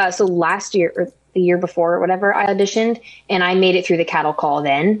 Actually, so last year or the year before or whatever, I auditioned and I made it through the cattle call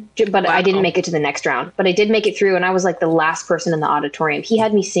then, but I didn't make it to the next round. But I did make it through, and I was like the last person in the auditorium. He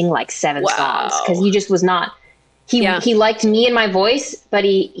had me sing like 7 songs because he just was not. He liked me and my voice, but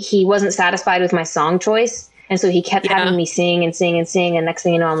he wasn't satisfied with my song choice, and so he kept having me sing and sing and sing. And next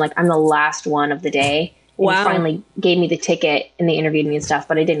thing you know, I'm the last one of the day. And he finally gave me the ticket, and they interviewed me and stuff,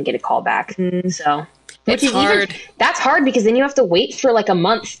 but I didn't get a call back. So. Which is hard. That's hard because then you have to wait for like a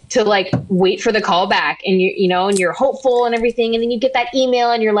month to like wait for the call back, and and you're hopeful and everything, and then you get that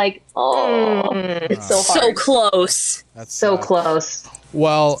email and you're like, oh, it's so hard. So close. That's so close.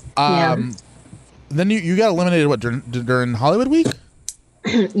 Well, then you got eliminated during Hollywood Week?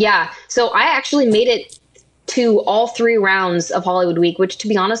 Yeah. So I actually made it to all 3 rounds of Hollywood Week, which, to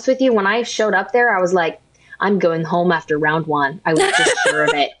be honest with you, when I showed up there, I was like, I'm going home after round 1. I was just sure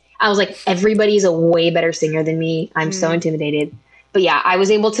of it. I was like, everybody's a way better singer than me. I'm so intimidated. But yeah, I was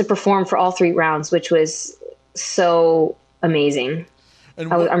able to perform for all 3 rounds, which was so amazing.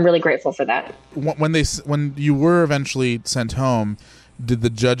 And I'm really grateful for that. When you were eventually sent home, did the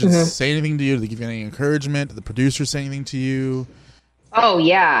judges say anything to you? Did they give you any encouragement? Did the producers say anything to you? Oh,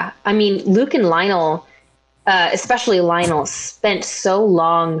 yeah. I mean, Luke and Lionel, especially Lionel, spent so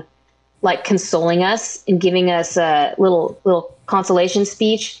long like consoling us and giving us a little consolation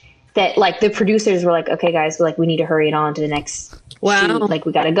speech that like the producers were like, okay guys, we need to hurry it on to the next shoot. Like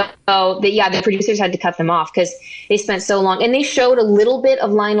we gotta go. The producers had to cut them off because they spent so long, and they showed a little bit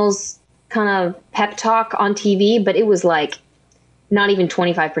of Lionel's kind of pep talk on TV, but it was like not even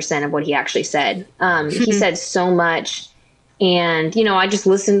 25% of what he actually said. He said so much, and I just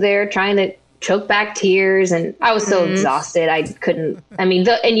listened there trying to choke back tears, and I was so exhausted. I couldn't. I mean,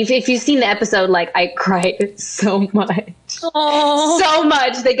 if you've seen the episode, like I cried so much, so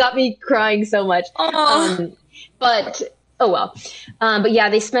much. They got me crying so much. But oh well. But yeah,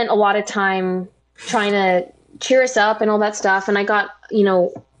 they spent a lot of time trying to cheer us up and all that stuff. And I got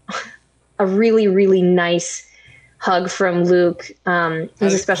a really, really nice hug from Luke. It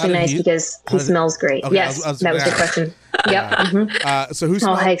was especially nice because he smells great. Okay, yes, that was the question. Yep. So who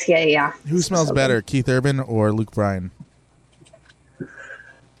smells better, Keith Urban or Luke Bryan?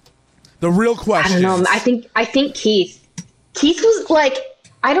 The real question. I don't know. I think Keith. Keith was like,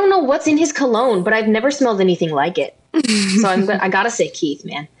 I don't know what's in his cologne, but I've never smelled anything like it. So I gotta say Keith,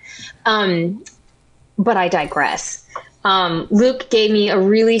 man. But I digress. Luke gave me a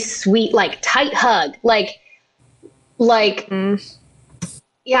really sweet, like tight hug,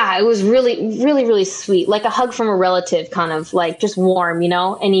 yeah, it was really, really, really sweet. Like a hug from a relative, kind of like just warm,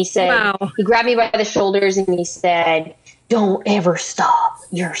 And he said, he grabbed me by the shoulders and he said, "Don't ever stop.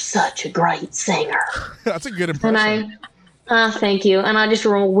 You're such a great singer." That's a good impression. And thank you. And I just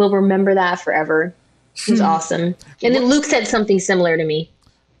will remember that forever. It was awesome. And then Luke said something similar to me.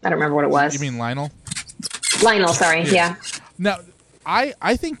 I don't remember what it was. You mean Lionel? Lionel, sorry. Yeah. Now,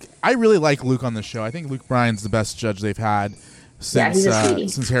 I think I really like Luke on the show. I think Luke Bryan's the best judge they've had since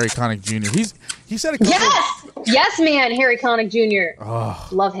Harry Connick Jr. He said a couple yes, man, Harry Connick Jr. Oh,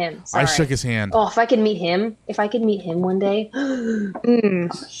 love him. Sorry. I shook his hand. Oh, if I could meet him one day.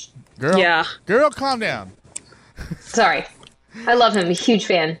 Girl, calm down. Sorry, I love him. I'm a huge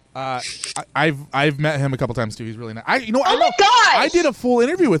fan. I've met him a couple times too. He's really nice. Oh my gosh! I did a full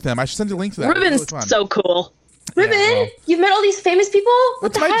interview with him. I should send you a link to that. Ruben's really so cool. Ruben, you've met all these famous people?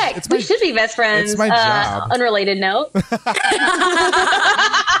 What the heck? We should be best friends. It's my job. Unrelated note.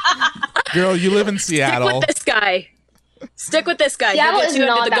 Girl, you live in Seattle. Stick with this guy. Stick with this guy. Seattle is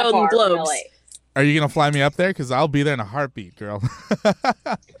not the Golden Globes. Are you going to fly me up there? Because I'll be there in a heartbeat, girl.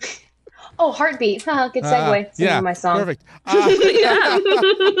 Oh, Heartbeat. Good segue. Singing my song. Perfect. The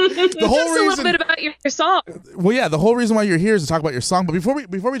whole reason, a little bit about your song. Well, yeah, the whole reason why you're here is to talk about your song. But before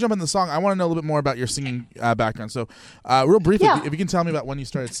we jump into the song, I want to know a little bit more about your singing background. So, real briefly, if you can tell me about when you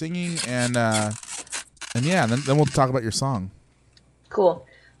started singing, and then we'll talk about your song. Cool.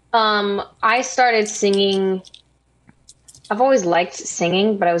 I started singing. I've always liked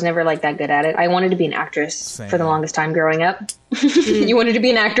singing, but I was never like that good at it. I wanted to be an actress for the longest time growing up. You wanted to be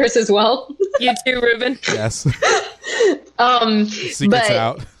an actress as well? You too, Ruben. Yes. Secret's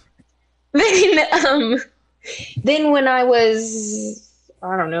out. Then when I was,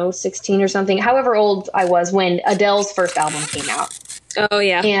 I don't know, 16 or something, however old I was when Adele's first album came out. Oh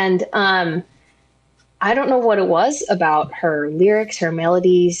yeah. And I don't know what it was about her lyrics, her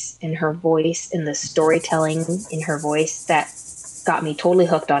melodies, and her voice, and the storytelling in her voice that got me totally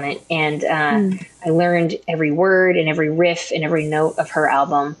hooked on it. And I learned every word and every riff and every note of her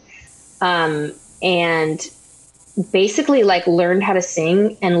album. And basically like learned how to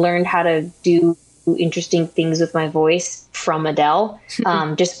sing and learned how to do interesting things with my voice from Adele,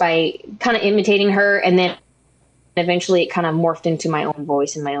 just by kind of imitating her. And then eventually it kind of morphed into my own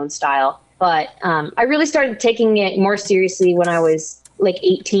voice and my own style. But I really started taking it more seriously when I was like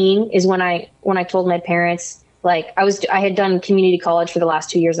 18 is when I told my parents, like I had done community college for the last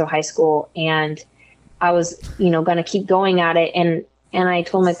 2 years of high school, and I was, going to keep going at it. And I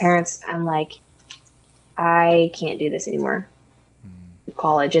told my parents, I'm like, I can't do this anymore.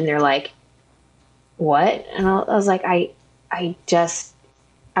 College. And they're like, what? And I was like, I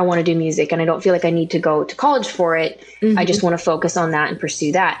want to do music, and I don't feel like I need to go to college for it. I just want to focus on that and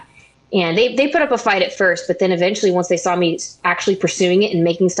pursue that. And they put up a fight at first, but then eventually once they saw me actually pursuing it and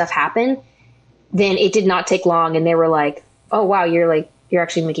making stuff happen, then it did not take long. And they were like, oh wow, you're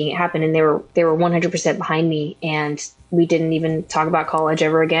actually making it happen. And they were 100% behind me, and we didn't even talk about college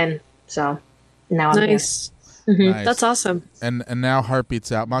ever again. So now I'm nice. Nice. That's awesome. And now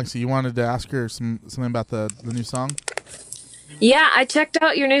Heartbeat's out. Moxie, you wanted to ask her something about the new song? Yeah, I checked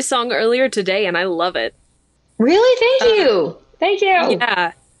out your new song earlier today, and I love it. Really? Thank you. Thank you.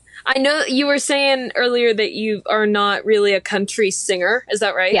 Yeah. I know you were saying earlier that you are not really a country singer. Is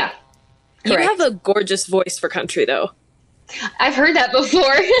that right? Yeah. You Correct. have a gorgeous voice for country, though. I've heard that before.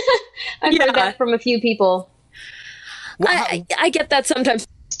 I've heard that from a few people. I get that sometimes,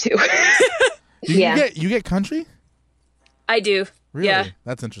 too. You get country? I do. Really? Yeah.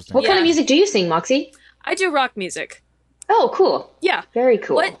 That's interesting. What kind of music do you sing, Moxie? I do rock music. Oh, cool. Yeah. Very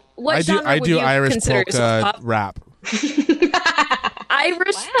cool. What genre I would do you Irish consider yourself? polka Pop? rap.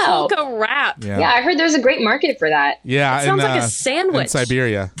 Irish polka rap. Yeah. I heard there's a great market for that. Yeah. It sounds like a sandwich. In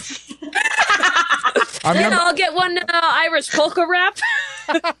Siberia. Then I'll get one Irish polka rap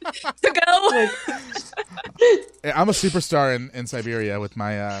to go. I'm a superstar in Siberia with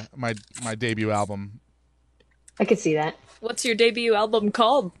my my debut album. I could see that. What's your debut album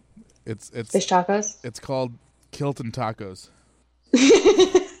called? It's Fish Tacos. It's called Kilt and Tacos.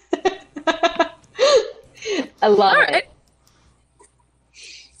 I love it.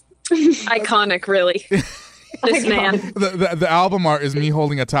 Iconic, really. This man. The album art is me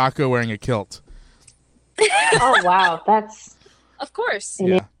holding a taco wearing a kilt. Oh wow, that's of course.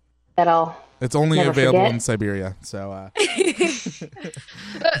 Yeah. That I'll. It's only never available forget. in Siberia. So.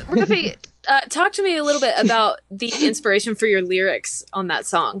 Rafi, talk to me a little bit about the inspiration for your lyrics on that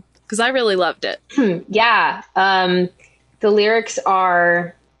song, because I really loved it. Yeah, the lyrics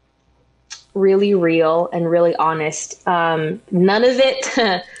are really real and really honest. None of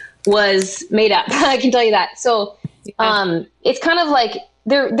it was made up. I can tell you that. So it's kind of like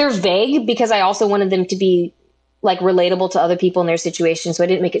they're vague because I also wanted them to be like relatable to other people in their situation. So I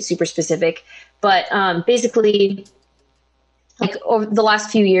didn't make it super specific, but basically like over the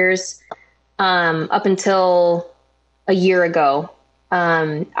last few years, up until a year ago,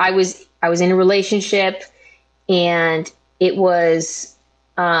 I was in a relationship, and it was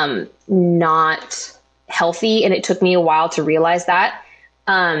not healthy, and it took me a while to realize that.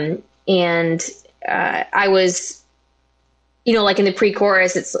 I was, like in the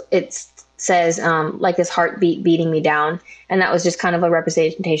pre-chorus, it says like this heartbeat beating me down, and that was just kind of a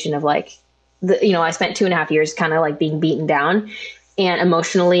representation of like I spent 2.5 years kind of like being beaten down, and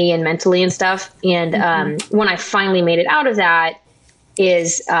emotionally and mentally and stuff. And when I finally made it out of that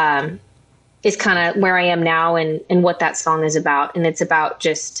is kind of where I am now, and what that song is about. And it's about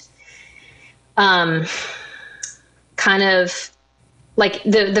just kind of like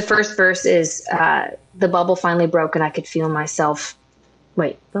the first verse is the bubble finally broke and I could feel myself.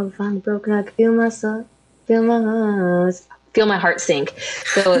 Bubble finally broke and I could feel myself, feel my heart sink.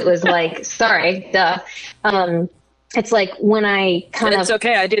 So it was like, sorry, duh. It's like when I It's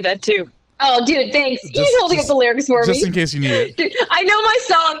okay, I do that too. Oh, dude, thanks. He's holding up the lyrics for me. Just in case you need it. Dude, I know my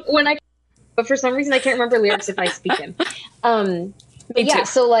song but for some reason I can't remember lyrics if I speak them. But yeah,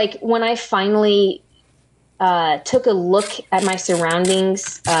 so like when I finally took a look at my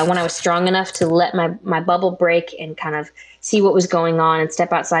surroundings, when I was strong enough to let my bubble break and kind of see what was going on and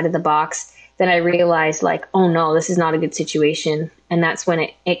step outside of the box, then I realized like, oh no, this is not a good situation. And that's when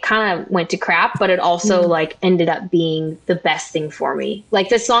it kind of went to crap, but it also like ended up being the best thing for me. Like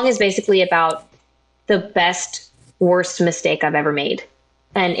this song is basically about the best, worst mistake I've ever made.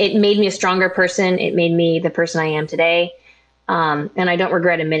 And it made me a stronger person. It made me the person I am today. And I don't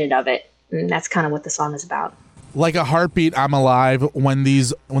regret a minute of it. And that's kind of what the song is about. Like a heartbeat, I'm alive. When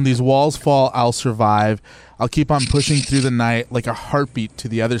these walls fall, I'll survive. I'll keep on pushing through the night like a heartbeat to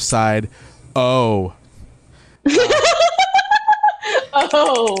the other side. Oh.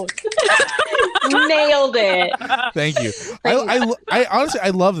 Oh. Nailed it. Thank you. I honestly, I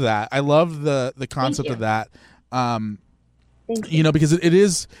love that. I love the concept of that. You know, because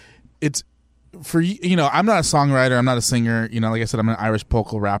it's for, you know, I'm not a songwriter, I'm not a singer, you know, like I said, I'm an Irish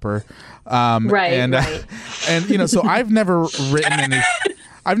polka rapper. Right. And you know, so I've never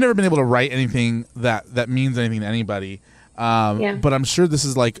been able to write anything that means anything to anybody. But I'm sure this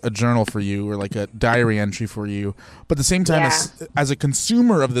is like a journal for you, or like a diary entry for you. But at the same time, as a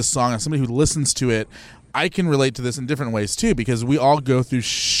consumer of this song, as somebody who listens to it, I can relate to this in different ways too, because we all go through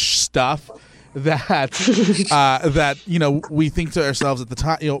stuff that you know, we think to ourselves at the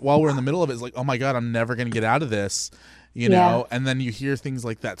time, you know, while we're in the middle of it, is like, oh my god, I'm never going to get out of this, you know. And then you hear things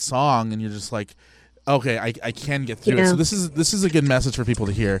like that song, and you're just like, okay, I can get through it. So this is a good message for people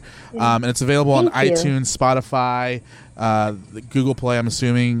to hear, and it's available on iTunes, Spotify, Google Play, I'm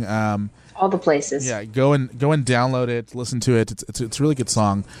assuming, all the places. Yeah, go and download it, listen to it. It's a really good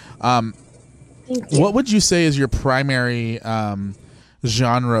song. What would you say is your primary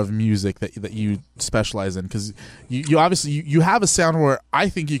genre of music that you specialize in? Because you obviously you have a sound where I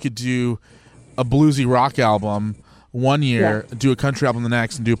think you could do a bluesy rock album one year, do a country album the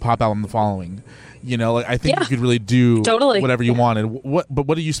next, and do a pop album the following. You know, like, I think you could really do whatever you wanted. But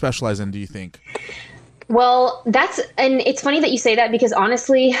what do you specialize in, do you think? Well, and it's funny that you say that, because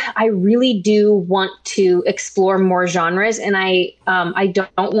honestly, I really do want to explore more genres, and I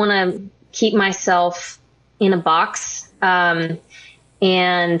don't want to keep myself in a box.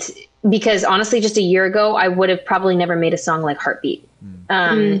 And because honestly, just a year ago, I would have probably never made a song like Heartbeat.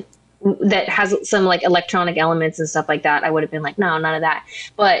 That has some like electronic elements and stuff like that. I would have been like, no, none of that.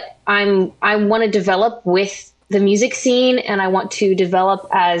 But I want to develop with the music scene, and I want to develop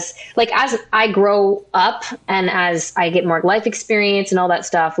as I grow up and as I get more life experience and all that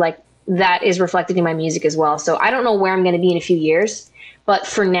stuff, like that is reflected in my music as well. So I don't know where I'm going to be in a few years, but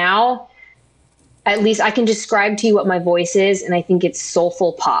for now, at least I can describe to you what my voice is, and I think it's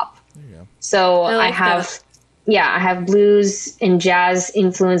soulful pop. There you go. So I have blues and jazz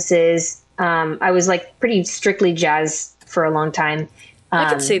influences. I was like pretty strictly jazz for a long time. I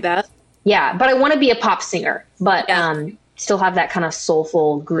can see that. Yeah, but I want to be a pop singer, but still have that kind of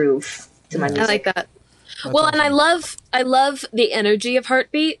soulful groove to my music. I like that. That's awesome. And I love the energy of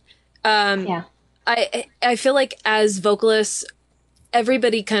Heartbeat. I feel like as vocalists,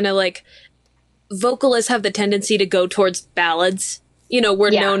 everybody kind of like, vocalists have the tendency to go towards ballads. You know,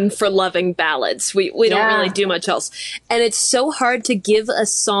 we're known for loving ballads. We don't really do much else. And it's so hard to give a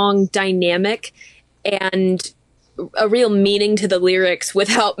song dynamic and a real meaning to the lyrics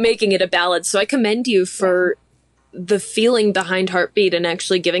without making it a ballad. So I commend you for the feeling behind Heartbeat and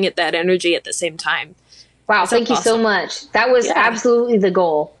actually giving it that energy at the same time. Wow, thank you so much. That was absolutely the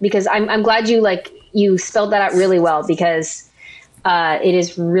goal, because I'm glad you spelled that out really well, because it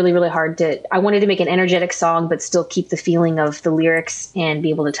is really, really hard I wanted to make an energetic song, but still keep the feeling of the lyrics and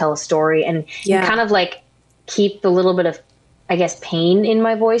be able to tell a story, and kind of like keep the little bit of, I guess, pain in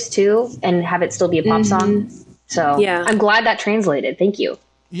my voice too, and have it still be a pop song. So I'm glad that translated. Thank you.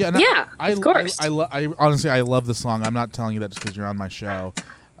 Yeah, of course. I honestly, I love the song. I'm not telling you that just because you're on my show.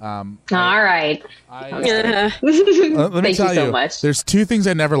 All right. Let me tell you so much. There's two things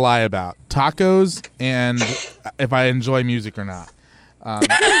I never lie about: tacos and if I enjoy music or not.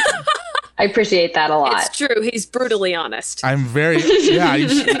 I appreciate that a lot. It's true. He's brutally honest. I'm very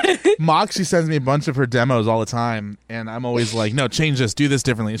Moxie sends me a bunch of her demos all the time, and I'm always like, no, change this, do this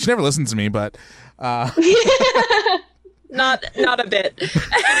differently. She never listens to me, but not a bit.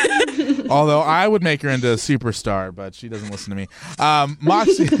 Although I would make her into a superstar, but she doesn't listen to me.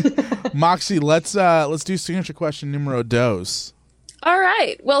 Moxie, let's do signature question numero dos. All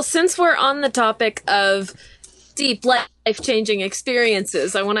right. Well, since we're on the topic of deep life-changing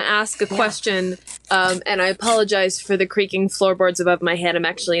experiences, I want to ask a question, and I apologize for the creaking floorboards above my head. I'm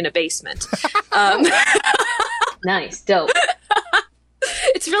actually in a basement. Nice, dope.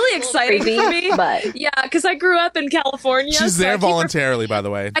 It's really exciting for me. But because I grew up in California. She's there voluntarily, by the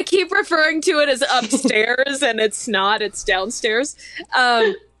way. I keep referring to it as upstairs, and it's not. It's downstairs.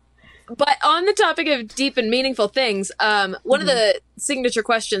 But on the topic of deep and meaningful things, one of the signature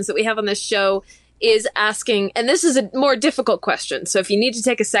questions that we have on this show is asking, and this is a more difficult question, so if you need to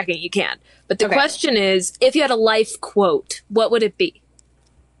take a second, you can. But the question is, if you had a life quote, what would it be?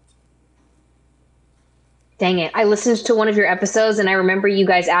 Dang it. I listened to one of your episodes, and I remember you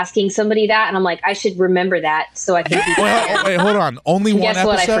guys asking somebody that, and I'm like, I should remember that so I can be Wait, hold on. Only one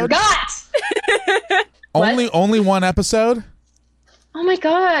episode? Guess what? I forgot! Only one episode? Oh my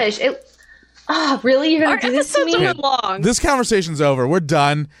gosh. Really? You're going to do this to me? Our episodes are long. This conversation's over. We're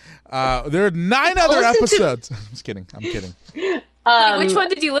done. There are 9 other episodes. I'm just kidding. I'm kidding. Which one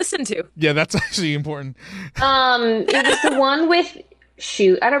did you listen to? Yeah, that's actually important. It was the one with,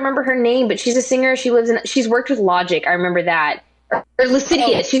 I don't remember her name, but she's a singer. She's worked with Logic. I remember that. Or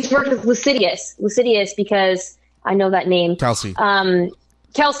Lucidius. She's worked with Lucidius because I know that name. Kelsey.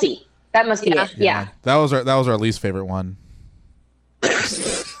 Kelsey. That must be it. Yeah. That was our least favorite one.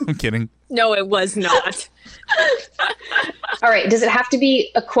 I'm kidding. No, it was not. All right. Does it have to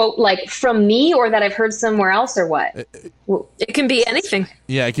be a quote like from me or that I've heard somewhere else or what? It can be anything.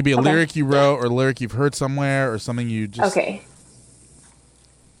 Yeah, it could be a lyric you wrote or a lyric you've heard somewhere or something you just... Okay.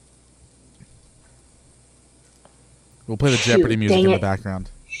 We'll play the Jeopardy music in the background.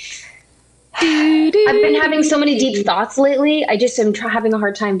 I've been having so many deep thoughts lately. I just am having a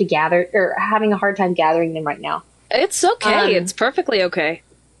hard time gathering them right now. It's okay. It's perfectly okay.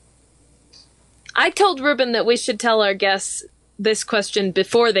 I told Ruben that we should tell our guests this question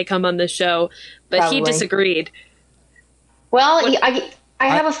before they come on the show, but he disagreed. Well, I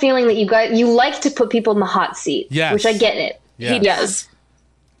have a feeling that you like to put people in the hot seat, which I get it. Yes. He does.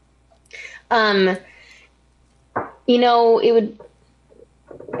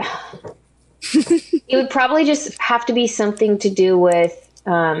 It would probably just have to be something to do with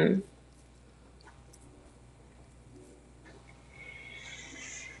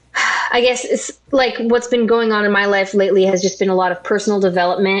I guess it's like what's been going on in my life lately has just been a lot of personal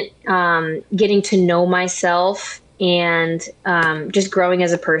development, getting to know myself and just growing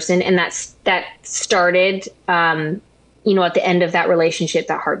as a person. And that started, at the end of that relationship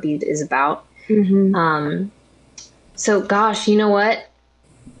that Heartbeat is about. Mm-hmm. So gosh, you know what?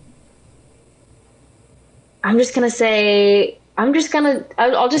 I'll just take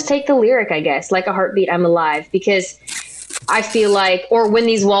the lyric, I guess, like a heartbeat, I'm alive, because I feel like, or when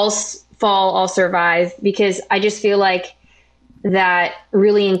these walls fall, I'll survive, because I just feel like that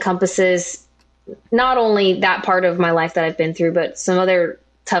really encompasses not only that part of my life that I've been through, but some other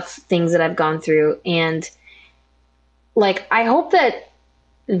tough things that I've gone through. And like, I hope that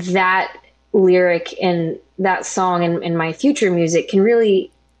lyric and that song and my future music can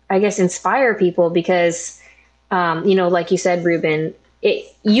really, I guess, inspire people because, like you said, Ruben,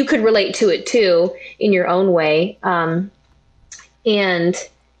 you could relate to it too in your own way. And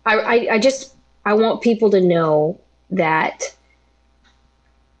I want people to know that,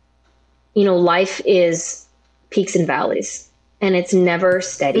 life is peaks and valleys, and it's never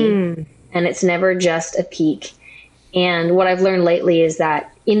steady, and it's never just a peak. And what I've learned lately is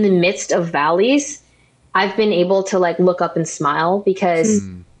that in the midst of valleys, I've been able to like look up and smile because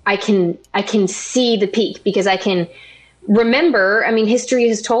I can see the peak, because I can remember, history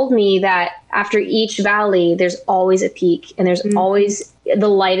has told me that after each valley, there's always a peak, and there's always the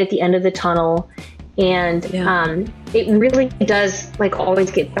light at the end of the tunnel. And it really does like always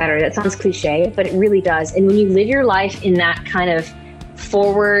get better. That sounds cliche, but it really does. And when you live your life in that kind of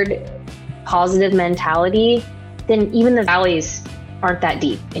forward, positive mentality, then even the valleys aren't that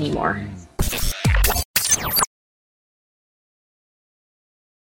deep anymore.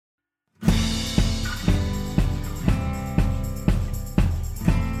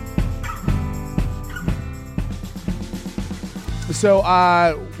 So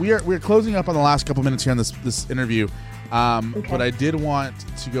we're closing up on the last couple minutes here on this interview, but I did want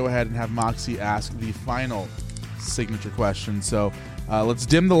to go ahead and have Moxie ask the final signature question. So let's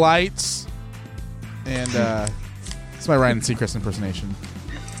dim the lights, and it's my Ryan Seacrest impersonation.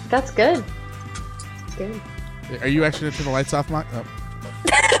 That's good. That's good. Are you actually going to turn the lights off, Mox? Oh.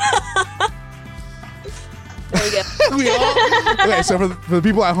 There we go. Okay, so for the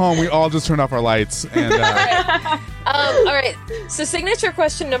people at home, we all just turned off our lights. And all right. So signature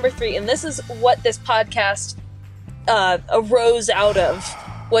question number 3, and this is what this podcast arose out of,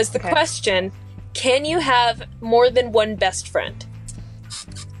 was the question: can you have more than one best friend?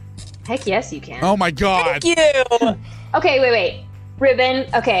 Heck yes, you can. Oh my God. Thank you. Okay, wait.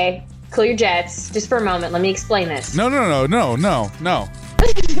 Ruben, okay, cool your jets. Just for a moment, let me explain this. No.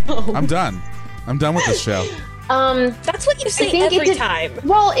 I'm done. I'm done with this show. That's what you say every time.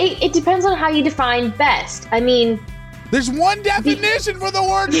 Well, it depends on how you define best. There's one definition for the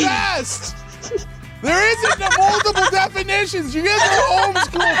word best. There isn't multiple definitions. You guys are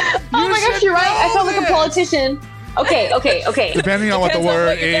homeschooled. Oh my gosh, you're right. I sound like a politician. Okay. Depending on what the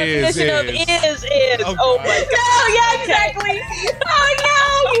word is. Oh my God. No, yeah, exactly. Oh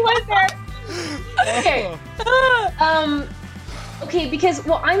no, you went there. Okay. Okay, because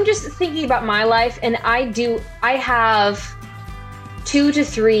I'm just thinking about my life, and I have 2 to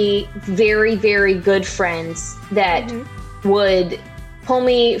 3 very, very good friends that would pull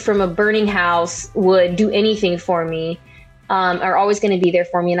me from a burning house, would do anything for me, are always going to be there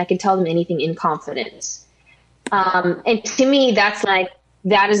for me, and I can tell them anything in confidence. And to me,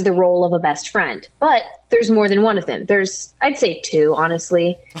 that is the role of a best friend. But there's more than one of them. There's, I'd say 2,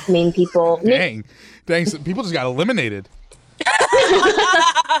 honestly, main people. Dang, so people just got eliminated.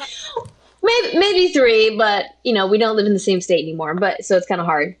 Maybe 3, but we don't live in the same state anymore. But so it's kind of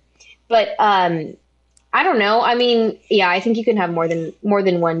hard. But I don't know. I mean, yeah, I think you can have more than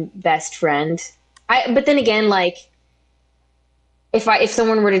one best friend. But then again, like, if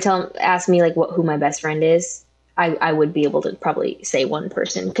someone were to ask me like who my best friend is, I would be able to probably say one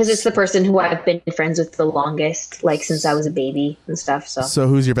person, because it's the person who I've been friends with the longest, like since I was a baby and stuff. So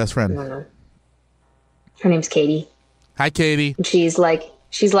who's your best friend? I don't know. Her name's Katie. Hi, Katie. And she's like,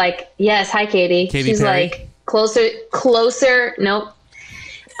 yes, hi, Katie. She's Perry? like closer. Nope.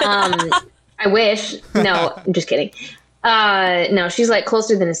 I wish. No, I'm just kidding. No, she's like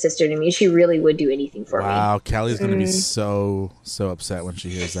closer than a sister to me. She really would do anything for me. Wow, Kelly's going to be so upset when she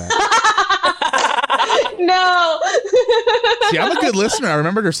hears that. No. See, I'm a good listener. I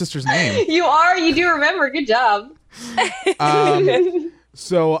remembered her sister's name. You are. You do remember. Good job.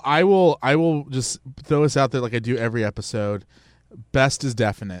 So I will just throw this out there like I do every episode. Best is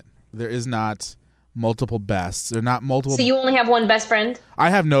definite. There is not multiple bests. There are not multiple. So you only have one best friend? I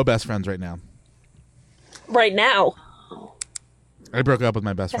have no best friends right now. Right now? I broke up with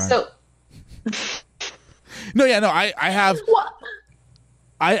my best friend. So. I have. What?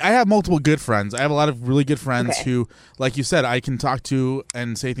 I have multiple good friends. I have a lot of really good friends who, like you said, I can talk to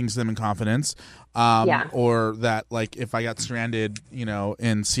and say things to them in confidence. Or that, like, if I got stranded,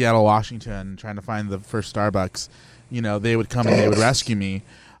 in Seattle, Washington, trying to find the first Starbucks, they would come and they would rescue me.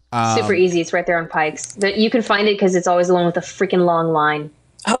 Super easy. It's right there on Pikes. You can find it because it's always the one with a freaking long line.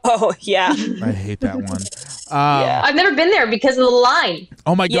 Oh, yeah. I hate that one. I've never been there because of the line.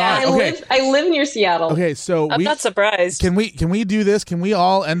 Oh my God. I live near Seattle. Okay, so I'm not surprised. Can we do this? Can we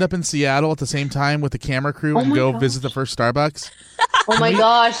all end up in Seattle at the same time with the camera crew and go visit the first Starbucks? Oh my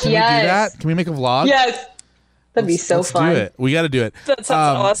gosh, yes. Can we do that? Can we make a vlog? Yes. That'd be so fun. Let's do it. We got to do it. That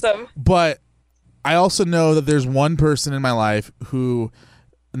sounds awesome. But I also know that there's one person in my life who,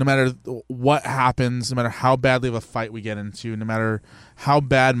 no matter what happens, no matter how badly of a fight we get into, no matter how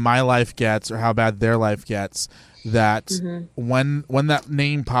bad my life gets or how bad their life gets, that when that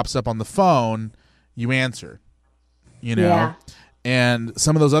name pops up on the phone, you answer, Yeah. And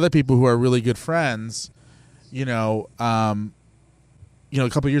some of those other people who are really good friends, a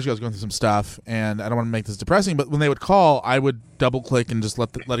couple of years ago I was going through some stuff, and I don't want to make this depressing, but when they would call, I would double click and just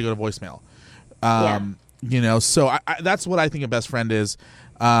let it go to voicemail. So that's what I think a best friend is.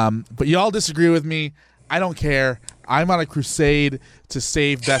 But y'all disagree with me. I don't care. I'm on a crusade to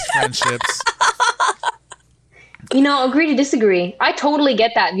save best friendships. Agree to disagree. I totally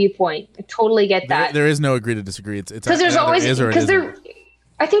get that viewpoint. I totally get that. There is no agree to disagree. It's because there's always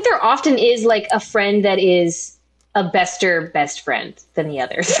I think there often is like a friend that is a best friend than the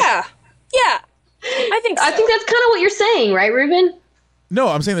others. Yeah. I think so. I think that's kind of what you're saying, right, Ruben? No,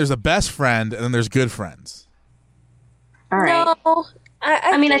 I'm saying there's a best friend and then there's good friends. All right. No.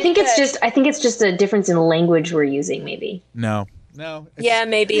 I think it's just a difference in language we're using, maybe. No. Yeah,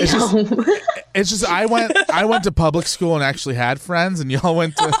 maybe. It's just I went to public school and actually had friends, and y'all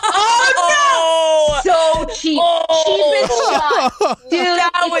went to. Oh no! So cheap, cheapest shot, dude.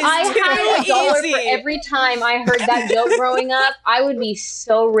 If I had $1 for every time I heard that joke growing up, I would be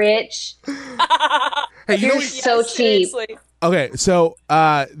so rich. Hey, you're so cheap. Seriously. Okay, so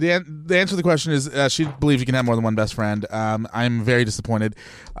the answer to the question is she believes you can have more than one best friend. I'm very disappointed.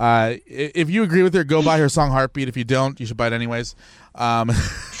 If you agree with her, go buy her song Heartbeat. If you don't, you should buy it anyways.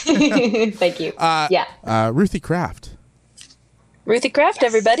 Thank you. Ruthie Kraft. Ruthie Kraft,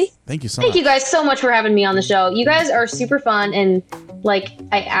 everybody. Thank you so much. Thank you guys so much for having me on the show. You guys are super fun, and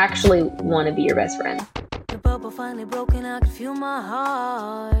I actually want to be your best friend. The bubble finally broken, I can feel my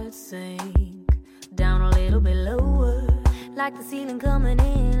heart sink down a little bit lower. Like the ceiling coming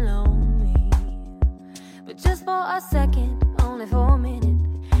in on me. But just for a second, only for a minute.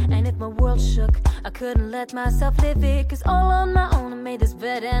 And if my world shook, I couldn't let myself live it. Cause all on my own I made this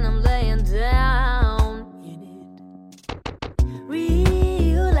bed and I'm laying down in it.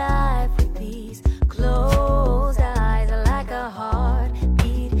 Real life with these closed eyes are like a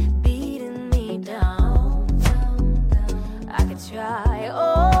heartbeat beating me down. I could try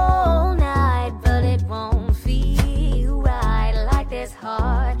all night, but it won't feel right. Like this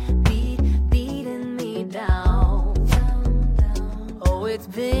heartbeat beating me down. Oh, it's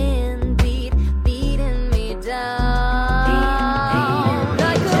been beating me down.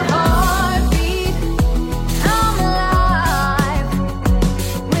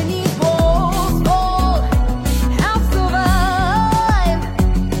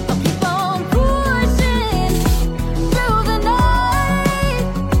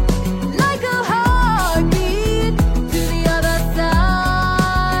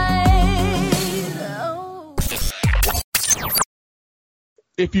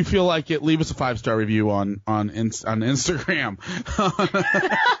 if you feel like it, leave us a 5-star review on Instagram.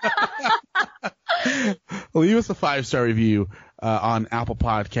 Leave us a 5-star review on Apple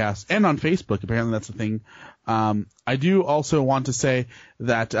Podcasts and on Facebook. Apparently that's a thing. I do also want to say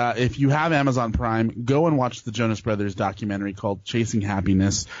that if you have Amazon Prime, go and watch the Jonas Brothers documentary called Chasing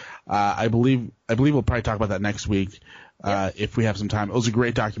Happiness. I believe we'll probably talk about that next week if we have some time. It was a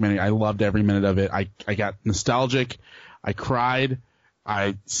great documentary. I loved every minute of it. I got nostalgic. I cried.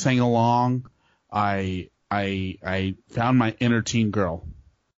 I sang along. I found my inner teen girl.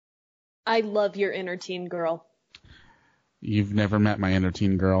 I love your inner teen girl. You've never met my inner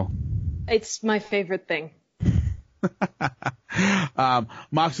teen girl. It's my favorite thing.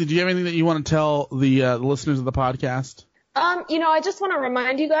 Moxie, do you have anything that you want to tell the listeners of the podcast? I just want to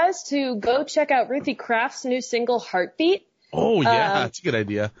remind you guys to go check out Ruthie Kraft's new single, Heartbeat. Oh, yeah, that's a good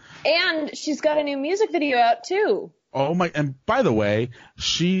idea. And she's got a new music video out, too. Oh, my, and by the way,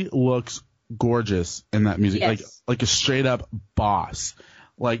 she looks gorgeous in that music, like a straight-up boss.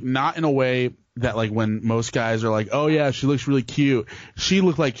 Like, not in a way that, like, when most guys are like, oh, yeah, she looks really cute. She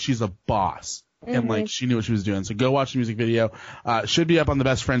looked like she's a boss. Mm-hmm. And, like, she knew what she was doing. So go watch the music video. Should be up on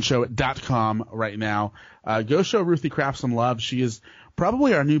thebestfriendshow.com right now. Go show Ruthie Kraft some love. She is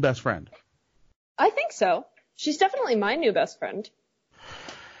probably our new best friend. I think so. She's definitely my new best friend.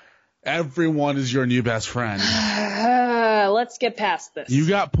 Everyone is your new best friend. Let's get past this. You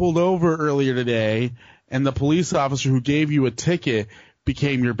got pulled over earlier today, and the police officer who gave you a ticket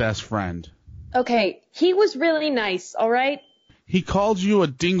became your best friend. Okay, he was really nice, all right? He called you a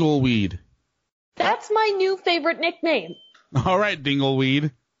dingleweed. That's my new favorite nickname. All right,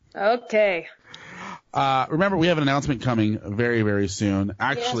 dingleweed. Okay. Remember, we have an announcement coming very, very soon.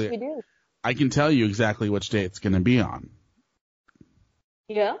 Actually, yes, we do. I can tell you exactly which day it's going to be on.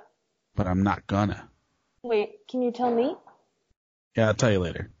 Yeah? But I'm not gonna. Wait, can you tell me? Yeah, I'll tell you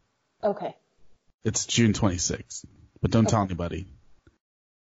later. Okay. It's June 26th, but don't tell anybody.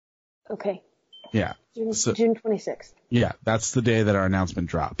 Okay. Yeah. June 26th. Yeah, that's the day that our announcement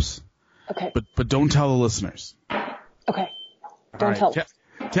drops. Okay. But don't tell the listeners. Okay. Don't tell them.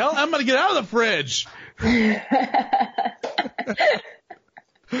 Tell Emma to get out of the fridge.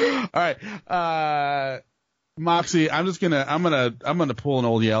 All right. Moxie, I'm gonna pull an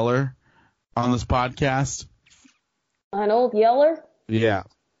old yeller on this podcast. An old yeller? Yeah.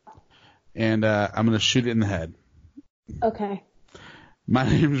 And I'm gonna shoot it in the head. Okay. My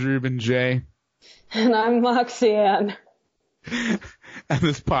name's Ruben J. And I'm Moxie Ann. And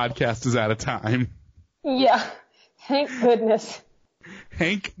this podcast is out of time. Yeah. Thank goodness.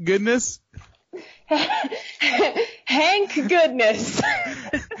 Hank Goodness? Hank Goodness.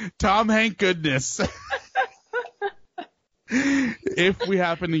 Tom Hank Goodness. If we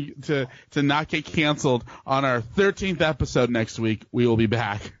happen to not get canceled on our 13th episode next week, we will be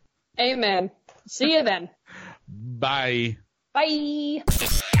back. Amen. See you then. Bye. Bye.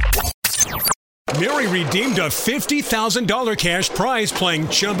 Mary redeemed a $50,000 cash prize playing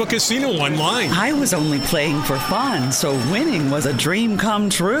Chumba Casino online. I was only playing for fun, so winning was a dream come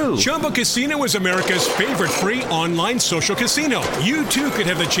true. Chumba Casino is America's favorite free online social casino. You too could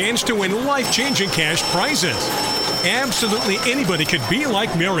have the chance to win life-changing cash prizes. Absolutely anybody could be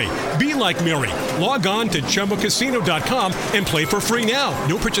like Mary. Be like Mary. Log on to ChumbaCasino.com and play for free now.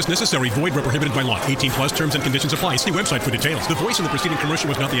 No purchase necessary. Void where prohibited by law. 18+ terms and conditions apply. See website for details. The voice in the preceding commercial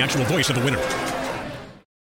was not the actual voice of the winner.